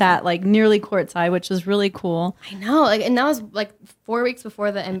went and sat like nearly courtside, which was really cool. I know, like, and that was like 4 weeks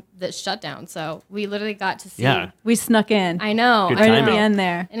before the shutdown. So we literally got to see. Yeah. We snuck in I know. Good I right know. at the timing. end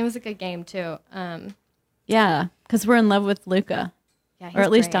there. And it was a good game too. Yeah, because we're in love with Luca, Yeah, he's or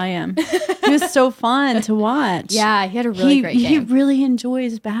at least great. I am. He was so fun to watch. Yeah, he had a really great He game. really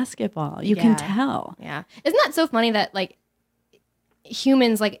enjoys basketball. You can Yeah. tell. Yeah, isn't that so funny that like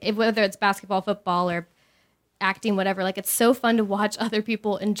humans, like whether it's basketball, football, or acting, whatever, like it's so fun to watch other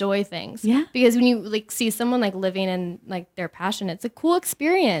people enjoy things. Yeah. because when you like see someone like living in like their passion, it's a cool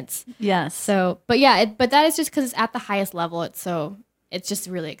experience. Yes. So, but yeah, but that is just because it's at the highest level. It's just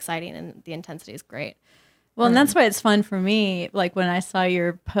really exciting and the intensity is great. Well, and that's why it's fun for me. Like when I saw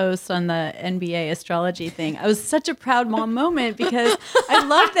your post on the NBA astrology thing, I was such a proud mom moment because I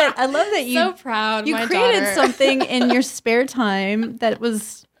love that you So proud, you my created daughter. something in your spare time that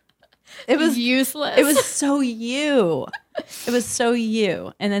was useless. it was so you. It was so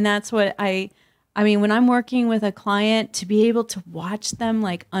you. And then that's what I mean, when I'm working with a client, to be able to watch them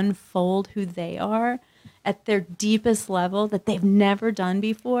like unfold who they are at their deepest level that they've never done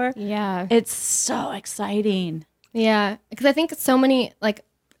before. yeah. It's so exciting. Yeah, because I think so many, like,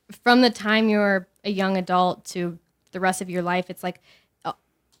 from the time you're a young adult to the rest of your life, it's like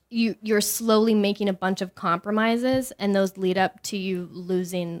you're slowly making a bunch of compromises, and those lead up to you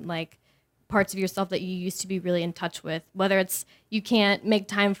losing like parts of yourself that you used to be really in touch with. Whether it's you can't make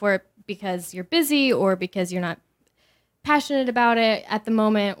time for it because you're busy or because you're not passionate about it at the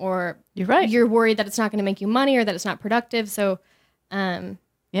moment, or You're right. you're worried that it's not going to make you money or that it's not productive. So,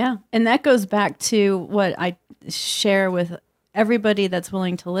 Yeah. And that goes back to what I share with everybody that's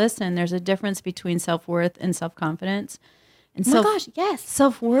willing to listen. There's a difference between self-worth and self-confidence. And oh my gosh, yes.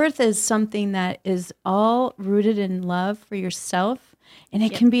 self-worth is something that is all rooted in love for yourself. And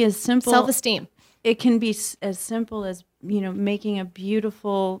it can be as simple Self-esteem. it can be as simple as, you know, making a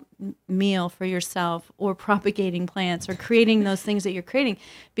beautiful meal for yourself or propagating plants or creating those things that you're creating,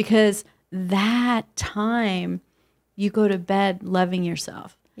 because that time you go to bed loving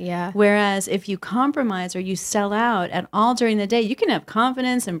yourself. Yeah. Whereas if you compromise or you sell out at all during the day, you can have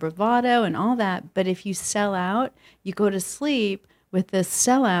confidence and bravado and all that. But if you sell out, you go to sleep with this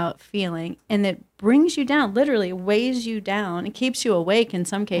sellout feeling, and it brings you down, literally weighs you down. It keeps you awake in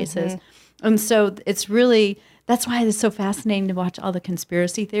some cases. And so it's really, that's why it's so fascinating to watch all the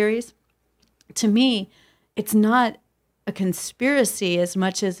conspiracy theories. To me, it's not a conspiracy as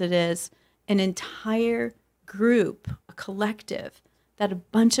much as it is an entire group, a collective, that a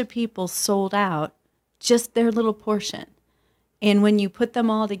bunch of people sold out just their little portion. And when you put them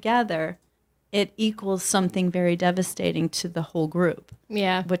all together, it equals something very devastating to the whole group,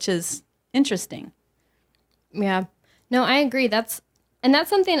 Yeah. which is interesting. Yeah. No, I agree. That's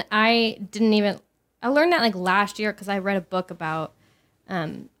something I learned that like last year because I read a book about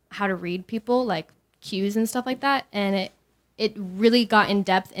how to read people, like cues and stuff like that. And it really got in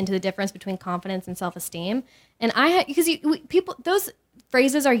depth into the difference between confidence and self-esteem. And I had, because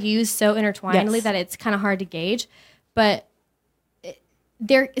phrases are used so intertwinedly Yes. that it's kind of hard to gauge. But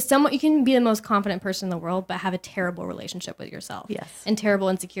there is somewhat, you can be the most confident person in the world, but have a terrible relationship with yourself. Yes. And terrible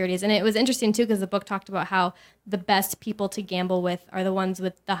insecurities. And it was interesting too, because the book talked about how the best people to gamble with are the ones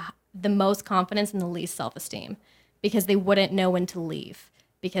with the most confidence and the least self-esteem, because they wouldn't know when to leave,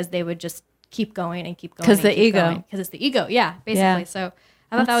 because they would just keep going and keep going. Because the ego. Because it's the ego. Yeah, basically. Yeah. So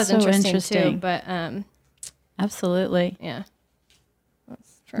I thought that was That's so interesting too. interesting. But Absolutely. yeah,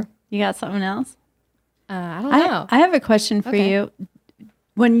 that's true. You got something else? I don't know. I have a question for Okay. you.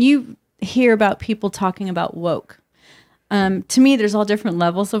 When you hear about people talking about woke, to me, there's all different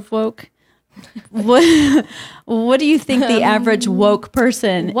levels of woke. What do you think the average woke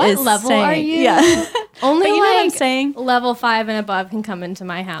person What is level saying? are you? Yeah. Only But you know what I'm like saying? level 5 and above can come into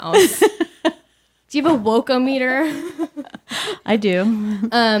my house. Do you have a woke-o-meter? I do.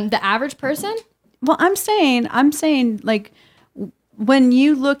 The average person? Well, I'm saying like when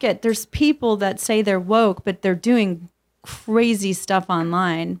you look at, there's people that say they're woke, but they're doing crazy stuff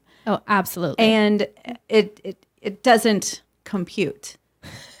online, Oh, absolutely. and it doesn't compute.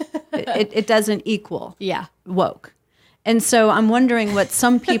 it doesn't equal Yeah. woke. And so I'm wondering what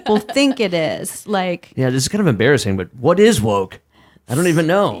some people think it is. Like, Yeah, this is kind of embarrassing, but what is woke? I don't even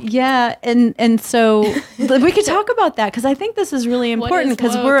know. yeah, and so we could talk about that, because I think this is really What important, is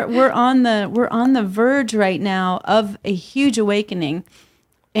because woke? we're on the verge right now of a huge awakening.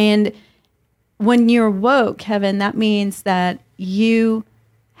 And when you're woke, Kevin, that means that you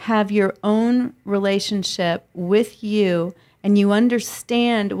have your own relationship with you, and you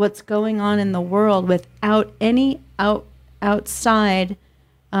understand what's going on in the world without any outside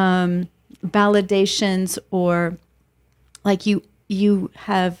validations, or like you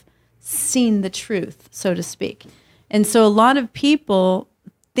have seen the truth, so to speak. And so a lot of people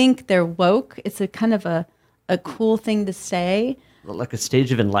think they're woke. It's a kind of a cool thing to say. Like a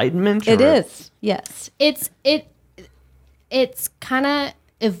stage of enlightenment? It or- is, yes. It's kind of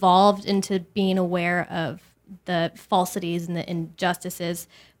evolved into being aware of the falsities and the injustices.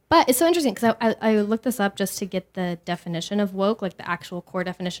 But it's so interesting, because I looked this up just to get the definition of woke, like the actual core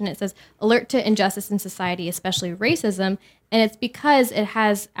definition. It says alert to injustice in society, especially racism. And it's because it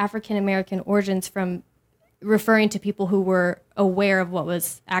has African American origins, from referring to people who were aware of what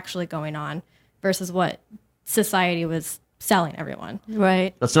was actually going on versus what society was selling everyone.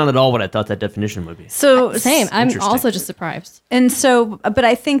 Right. That's not at all what I thought that definition would be. So Same. I'm Interesting. also just surprised. And so, but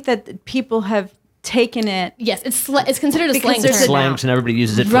I think that people have taken it Yes, it's considered a Because slang there's term now. Slangs, and everybody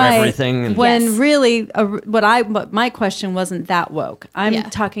uses it for right everything. And when Yes. really what my question wasn't that woke. I'm Yeah.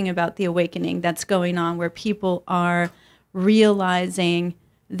 talking about the awakening that's going on, where people are realizing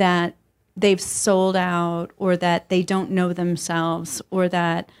that they've sold out, or that they don't know themselves, or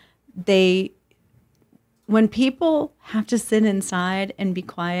that when people have to sit inside and be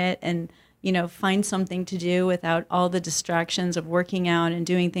quiet and find something to do without all the distractions of working out and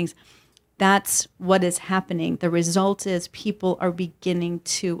doing things, that's what is happening. The result is people are beginning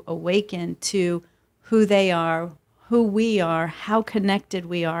to awaken to who they are, who we are, how connected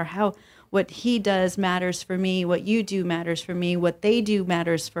we are, how what he does matters for me, what you do matters for me, what they do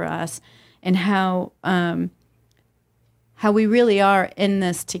matters for us, and how we really are in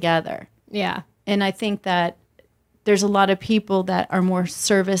this together. Yeah. And I think that there's a lot of people that are more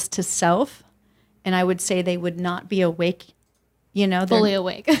service to self, and I would say they would not be awake, they're- Fully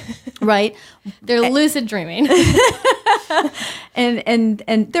awake. right? They're lucid dreaming. And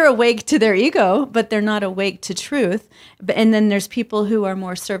they're awake to their ego, but they're not awake to truth. And then there's people who are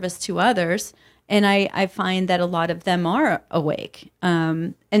more service to others, and I find that a lot of them are awake.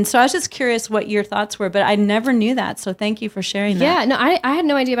 And so I was just curious what your thoughts were, but I never knew that. So thank you for sharing that. Yeah, no, I had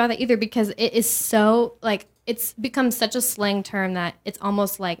no idea about that either, because it is so, like, it's become such a slang term that it's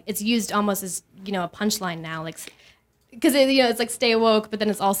almost like it's used almost as, a punchline now, like, because it's like stay woke, but then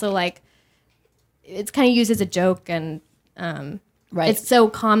it's also like it's kind of used as a joke, and Right. it's so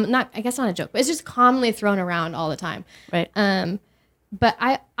common, not a joke, but it's just commonly thrown around all the time. Right. But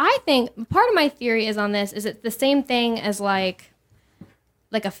I think part of my theory is on this is it's the same thing as like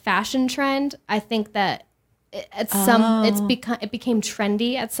a fashion trend. I think that it became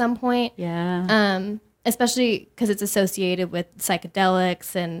trendy at some point. Yeah. Especially because it's associated with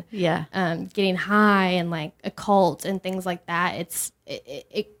psychedelics and Yeah. getting high and like occult and things like that.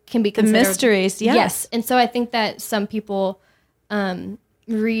 It can be The considered mysteries, yes. And so I think that some people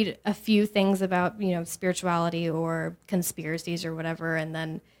read a few things about, spirituality or conspiracies or whatever, and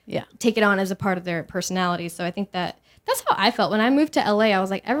then take it on as a part of their personality. So I think that's how I felt when I moved to LA. I was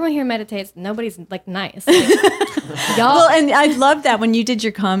like, everyone here meditates. Nobody's like nice. Like, y'all. Well, and I love that when you did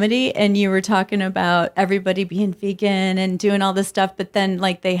your comedy and you were talking about everybody being vegan and doing all this stuff, but then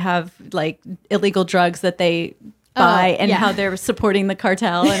like they have like illegal drugs that they buy and how they're supporting the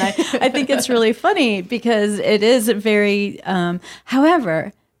cartel. And I think it's really funny because it is very,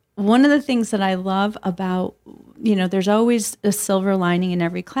 however, one of the things that I love about, there's always a silver lining in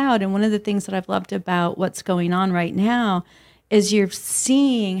every cloud. And one of the things that I've loved about what's going on right now is you're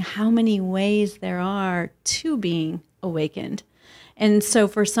seeing how many ways there are to being awakened. And so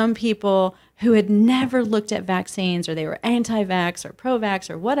for some people who had never looked at vaccines, or they were anti-vax or pro-vax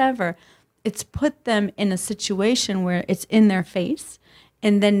or whatever, it's put them in a situation where it's in their face.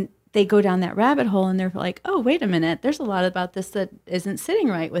 And then they go down that rabbit hole and they're like, oh, wait a minute, there's a lot about this that isn't sitting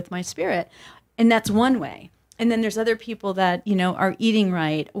right with my spirit. And that's one way. And then there's other people that, are eating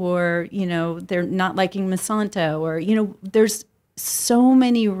right, or, they're not liking Monsanto, or, there's so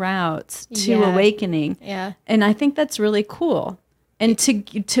many routes to awakening. Yeah. And I think that's really cool. And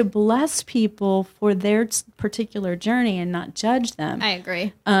to bless people for their particular journey and not judge them. I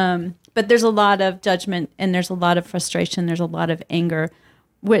agree. But there's a lot of judgment, and there's a lot of frustration. There's a lot of anger,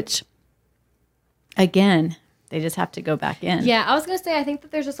 which, again, they just have to go back in. Yeah, I was going to say, I think that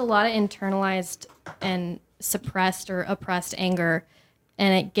there's just a lot of internalized and suppressed or oppressed anger,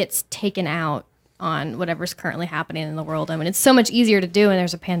 and it gets taken out on whatever's currently happening in the world. I mean, it's so much easier to do when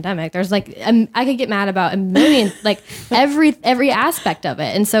there's a pandemic. There's like, I could get mad about a million, like every aspect of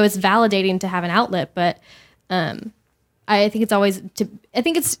it. And so it's validating to have an outlet, but I think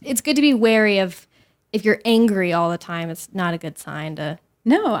it's good to be wary of, if you're angry all the time, it's not a good sign to.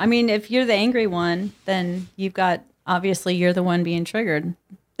 No, I mean, if you're the angry one, then obviously you're the one being triggered.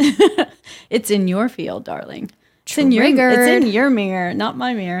 It's in your field, darling. It's in your mirror, not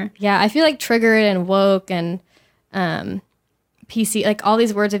my mirror. Yeah, I feel like triggered and woke and PC, like all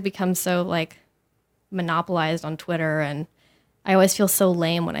these words have become so like monopolized on Twitter, and I always feel so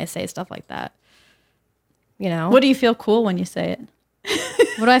lame when I say stuff like that. What do you feel cool when you say it?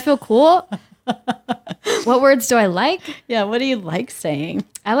 What do I feel cool? What words do I like? Yeah, what do you like saying?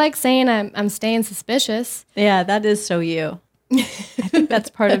 I like saying I'm staying suspicious. Yeah, that is so you. I think that's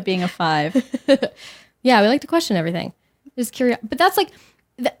part of being a 5. Yeah, we like to question everything. Just curious. But that's like,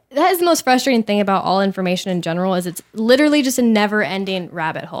 that is the most frustrating thing about all information in general, is it's literally just a never-ending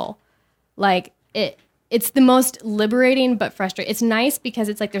rabbit hole. Like, it's the most liberating but frustrating. It's nice because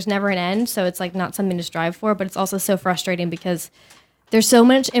it's like there's never an end, so it's like not something to strive for, but it's also so frustrating because there's so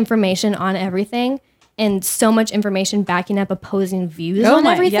much information on everything and so much information backing up opposing views on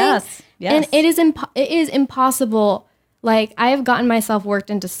everything. Yes. And it is impossible. Like, I have gotten myself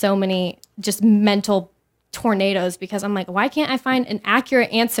worked into so many just mental tornadoes because I'm like, why can't I find an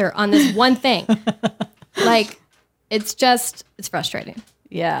accurate answer on this one thing? Like, it's frustrating.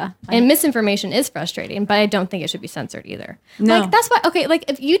 Yeah. And misinformation is frustrating, but I don't think it should be censored either. No. Like, that's why, okay, like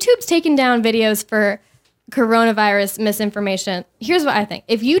if YouTube's taking down videos for coronavirus misinformation, here's what I think.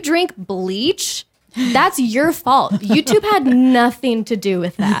 If you drink bleach, that's your fault. YouTube had nothing to do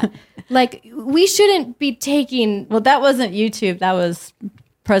with that. Like, we shouldn't be taking... Well, that wasn't YouTube. That was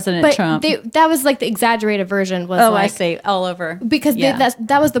President Trump. That was like the exaggerated version. Was I see. All over. Because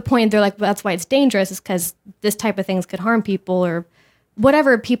that was the point. They're like, well, that's why it's dangerous, is because this type of things could harm people or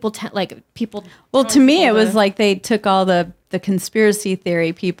whatever people... Well, to me, it was like they took all the conspiracy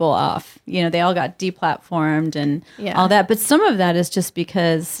theory people off. They all got deplatformed and all that. But some of that is just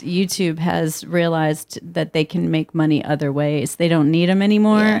because YouTube has realized that they can make money other ways. They don't need them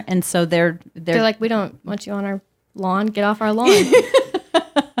anymore. Yeah. And so they're like, we don't want you on our lawn. Get off our lawn.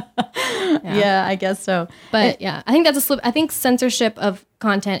 Yeah, I guess so. But I think I think censorship of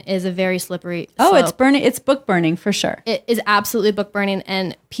content is a very slippery slope. It's burning. It's book burning for sure. It is absolutely book burning,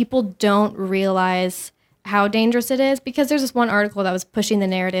 and people don't realize how dangerous it is, because there's this one article that was pushing the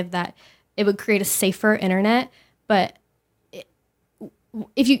narrative that it would create a safer internet, but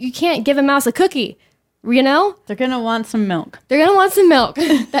if you can't give a mouse a cookie, they're gonna want some milk.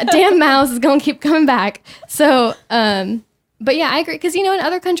 That damn mouse is gonna keep coming back. So but yeah, I agree, because in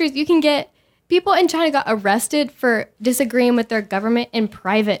other countries you can get people in China got arrested for disagreeing with their government in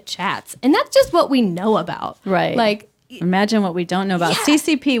private chats, and that's just what we know about, right? Like, imagine what we don't know about.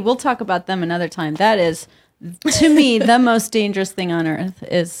 CCP, we'll talk about them another time. That is, to me, the most dangerous thing on earth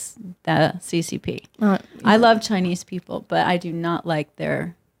is the CCP. I love Chinese people, but I do not like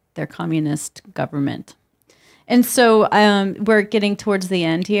their communist government. And so we're getting towards the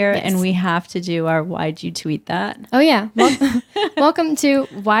end here, and we have to do our "Why'd you tweet that?" Oh yeah, welcome to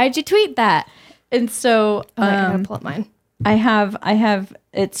 "Why'd you tweet that?" And so I gotta pull up mine. I have.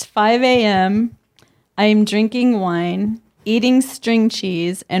 It's 5 a.m. I'm drinking wine, eating string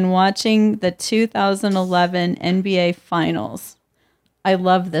cheese, and watching the 2011 NBA Finals. I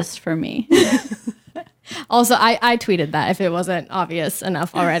love this for me. Also, I tweeted that if it wasn't obvious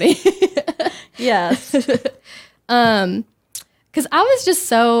enough already. Yes. Because I was just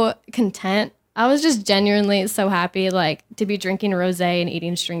so content. I was just genuinely so happy, like, to be drinking rosé and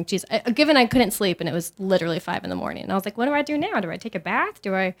eating string cheese. Given I couldn't sleep, and it was literally 5 a.m. And I was like, what do I do now? Do I take a bath?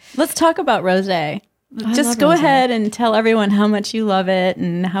 Let's talk about rosé. Just go ahead and tell everyone how much you love it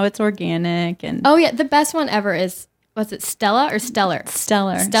and how it's organic. And oh yeah, the best one ever is, what's it, Stella or Stellar?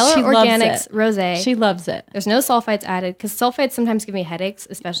 Stellar Organics rosé. She loves it. There's no sulfites added, because sulfites sometimes give me headaches,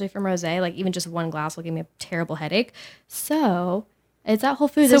 especially from rosé. Like, even just one glass will give me a terrible headache. So it's at Whole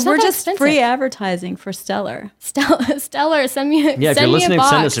Foods. So we're just free advertising for Stellar. Stellar, send me a if you're listening,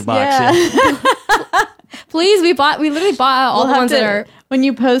 send us a box. Yeah. Please, we literally bought out all the ones that are. When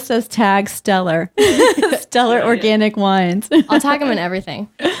you post us, tag Stellar. Stellar Organic Wines. I'll tag them in everything.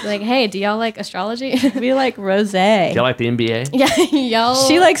 Like, hey, do y'all like astrology? We like rosé. Do you like the NBA? Yeah, y'all.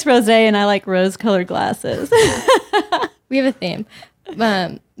 She likes rosé and I like rose-colored glasses. We have a theme.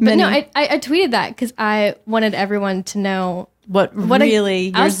 But no, I tweeted that because I wanted everyone to know what really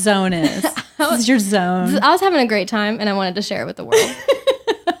your zone is. This is your zone. I was having a great time and I wanted to share it with the world.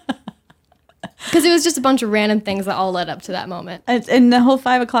 Because it was just a bunch of random things that all led up to that moment. And the whole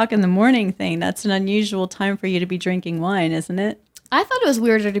 5 o'clock in the morning thing, that's an unusual time for you to be drinking wine, isn't it? I thought it was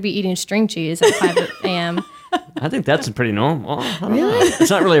weirder to be eating string cheese at 5 a.m. I think that's pretty normal. Really? It's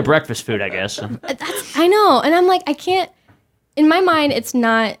not really a breakfast food, I guess. I know. And I'm like, I can't, in my mind, it's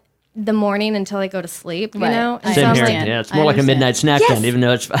not the morning until I go to sleep, you know? And Same so here. like, Yeah, it's more like a midnight snack then, even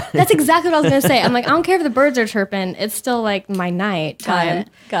though it's fine. That's exactly what I was going to say. I'm like, I don't care if the birds are chirping. It's still like my night time.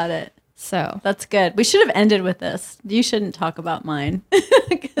 Got it. So that's good. We should have ended with this. You shouldn't talk about mine.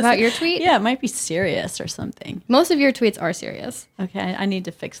 About your tweet? Yeah, it might be serious or something. Most of your tweets are serious. Okay, I need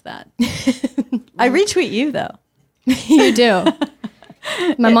to fix that. I retweet you though. You do.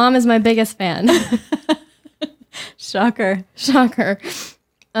 My mom is my biggest fan. Shocker.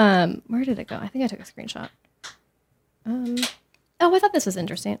 Where did it go? I think I took a screenshot. I thought this was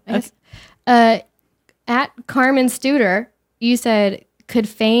interesting. I guess. At Carmen Studer, you said, could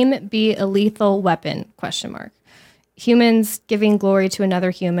fame be a lethal weapon? ? Humans giving glory to another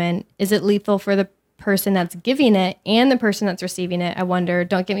human. Is it lethal for the person that's giving it and the person that's receiving it? I wonder.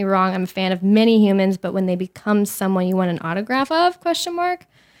 Don't get me wrong. I'm a fan of many humans, but when they become someone you want an autograph of? ? I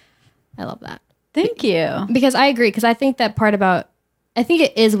love that. Thank you. Because I agree. Because I think that part about, I think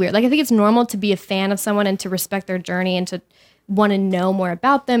it is weird. Like, I think it's normal to be a fan of someone and to respect their journey and to want to know more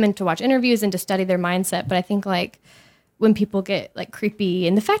about them and to watch interviews and to study their mindset. But I think, like, when people get, like, creepy,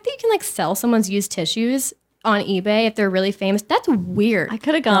 and the fact that you can, like, sell someone's used tissues on eBay if they're really famous, that's weird. I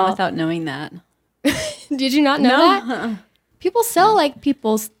could have gone without knowing that. Did you not know that? People sell, like,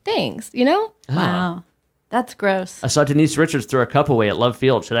 people's things, you know? Wow. That's gross. I saw Denise Richards throw a cup away at Love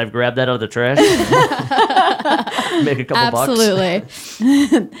Field. Should I have grabbed that out of the trash? Make a couple bucks?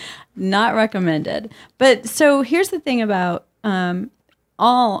 Absolutely. Not recommended. But so here's the thing about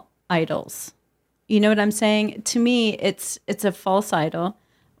all idols. You know what I'm saying? To me, it's a false idol,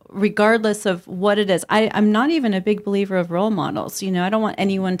 regardless of what it is. I'm not even a big believer of role models. You know, I don't want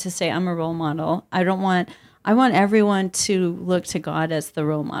anyone to say I'm a role model. I want everyone to look to God as the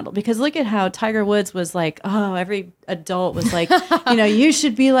role model. Because look at how Tiger Woods was like, oh, every adult was like, you know, you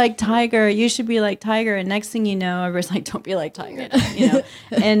should be like Tiger. You should be like Tiger. And next thing you know, everybody's like, don't be like Tiger. You know,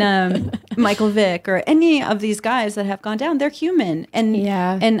 and Michael Vick or any of these guys that have gone down, they're human.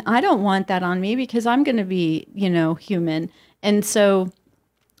 And I don't want that on me because I'm going to be, you know, human. And so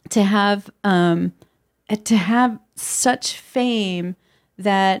to have such fame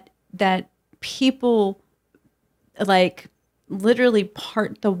that people like literally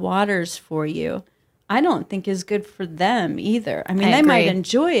part the waters for you, I don't think is good for them either. I mean, they might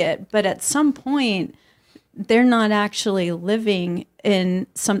enjoy it, but at some point they're not actually living in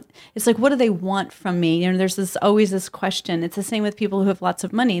some, it's like, what do they want from me? You know, there's always this question. It's the same with people who have lots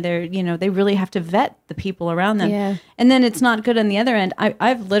of money. They're, you know, they really have to vet the people around them. Yeah. And then it's not good on the other end.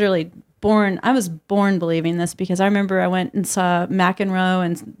 I was born believing this because I remember I went and saw McEnroe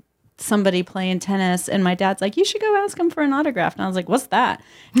and somebody playing tennis, and my dad's like, you should go ask him for an autograph. And I was like, what's that?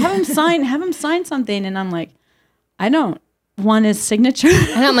 Have him sign something. And I'm like, I don't want his signature.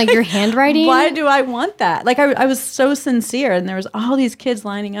 And I'm like, your handwriting? Why do I want that? Like, I was so sincere, and there was all these kids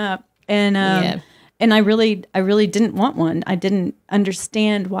lining up, and and I really didn't want one. I didn't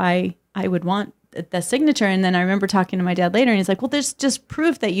understand why I would want the signature. And then I remember talking to my dad later, and he's like, well, there's just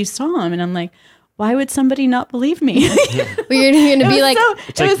proof that you saw him. And I'm like, why would somebody not believe me? Well, you're going to be like,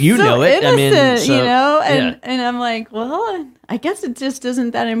 it's like, you know it. Innocent, I mean, so, you know, and I'm like, well, I guess it just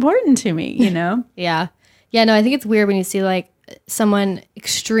isn't that important to me, you know? Yeah. Yeah, no, I think it's weird when you see like someone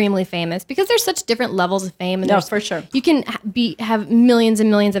extremely famous, because there's such different levels of fame. And No, for sure. You can have millions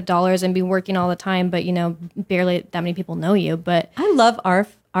and millions of dollars and be working all the time, but you know, barely that many people know you. But I love our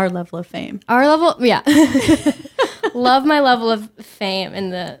level of fame. Our level, yeah. Love my level of fame in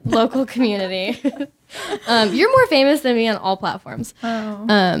the local community. You're more famous than me on all platforms.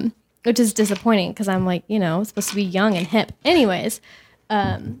 Oh. Which is disappointing because I'm like, you know, supposed to be young and hip. Anyways,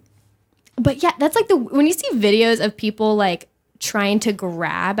 but yeah, that's like when you see videos of people like trying to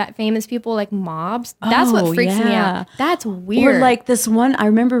grab at famous people, like mobs, that's what freaks me out. That's weird. Or like this one, I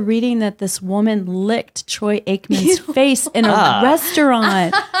remember reading that this woman licked Troy Aikman's face in a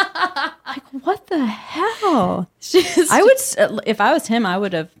restaurant. Like, what the hell? I would, if I was him, I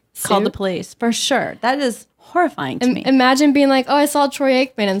would have called the police for sure. That is horrifying to me. Imagine being like, oh, I saw Troy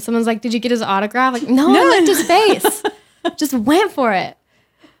Aikman, and someone's like, did you get his autograph? Like, no, I licked his face. Just went for it.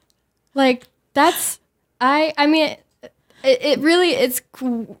 Like, that's, I mean, it really, it is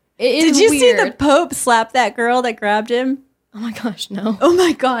Did you weird. see the Pope slap that girl that grabbed him? Oh my gosh, no. Oh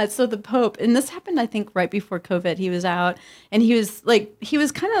my God. So the Pope, and this happened, I think, right before COVID. He was out, and he was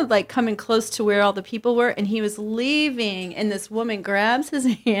kind of like coming close to where all the people were, and he was leaving, and this woman grabs his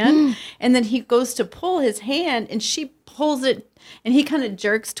hand, and then he goes to pull his hand, and she pulls it, and he kind of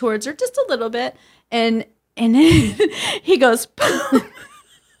jerks towards her just a little bit, and then he goes, boom.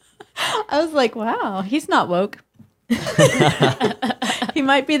 I was like, wow, he's not woke. He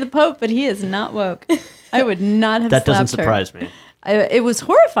might be the Pope, but he is not woke. I would not have that slapped doesn't surprise me. It was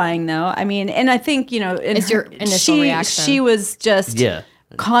horrifying, though. I mean, and I think, you know, It's your initial reaction. She was just Yeah.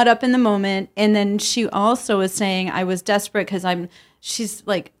 caught up in the moment, and then she also was saying, I was desperate because she's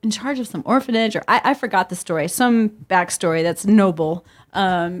like in charge of some orphanage, or I forgot the story, some backstory that's noble,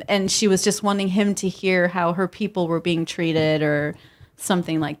 and she was just wanting him to hear how her people were being treated, or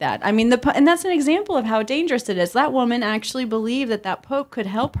something like that. I mean, and that's an example of how dangerous it is. That woman actually believed that Pope could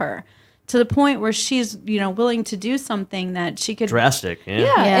help her, to the point where she's, you know, willing to do something that she could Drastic.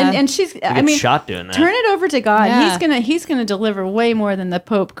 Yeah. And she's, I mean, shot doing that. Turn it over to God. Yeah. He's gonna deliver way more than the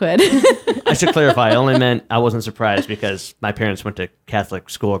Pope could. I should clarify. I only meant I wasn't surprised because my parents went to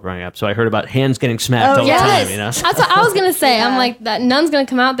Catholic school growing up, so I heard about hands getting smacked all the time. You know, That's what I was gonna say. I'm like, that nun's gonna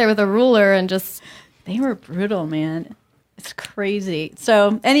come out there with a ruler and just. They were brutal, man. It's crazy.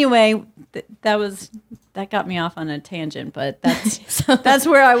 So anyway, that got me off on a tangent, but that's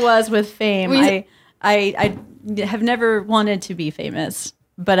where I was with fame. I have never wanted to be famous,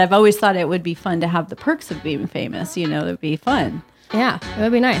 but I've always thought it would be fun to have the perks of being famous. You know, it'd be fun. Yeah, it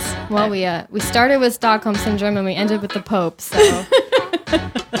would be nice. Well, we started with Stockholm Syndrome and we ended with the Pope, so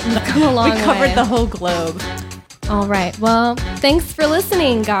we've come a long way. We covered the whole globe. All right. Well, thanks for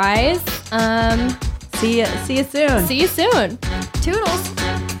listening, guys. See you soon. See you soon. Toodles.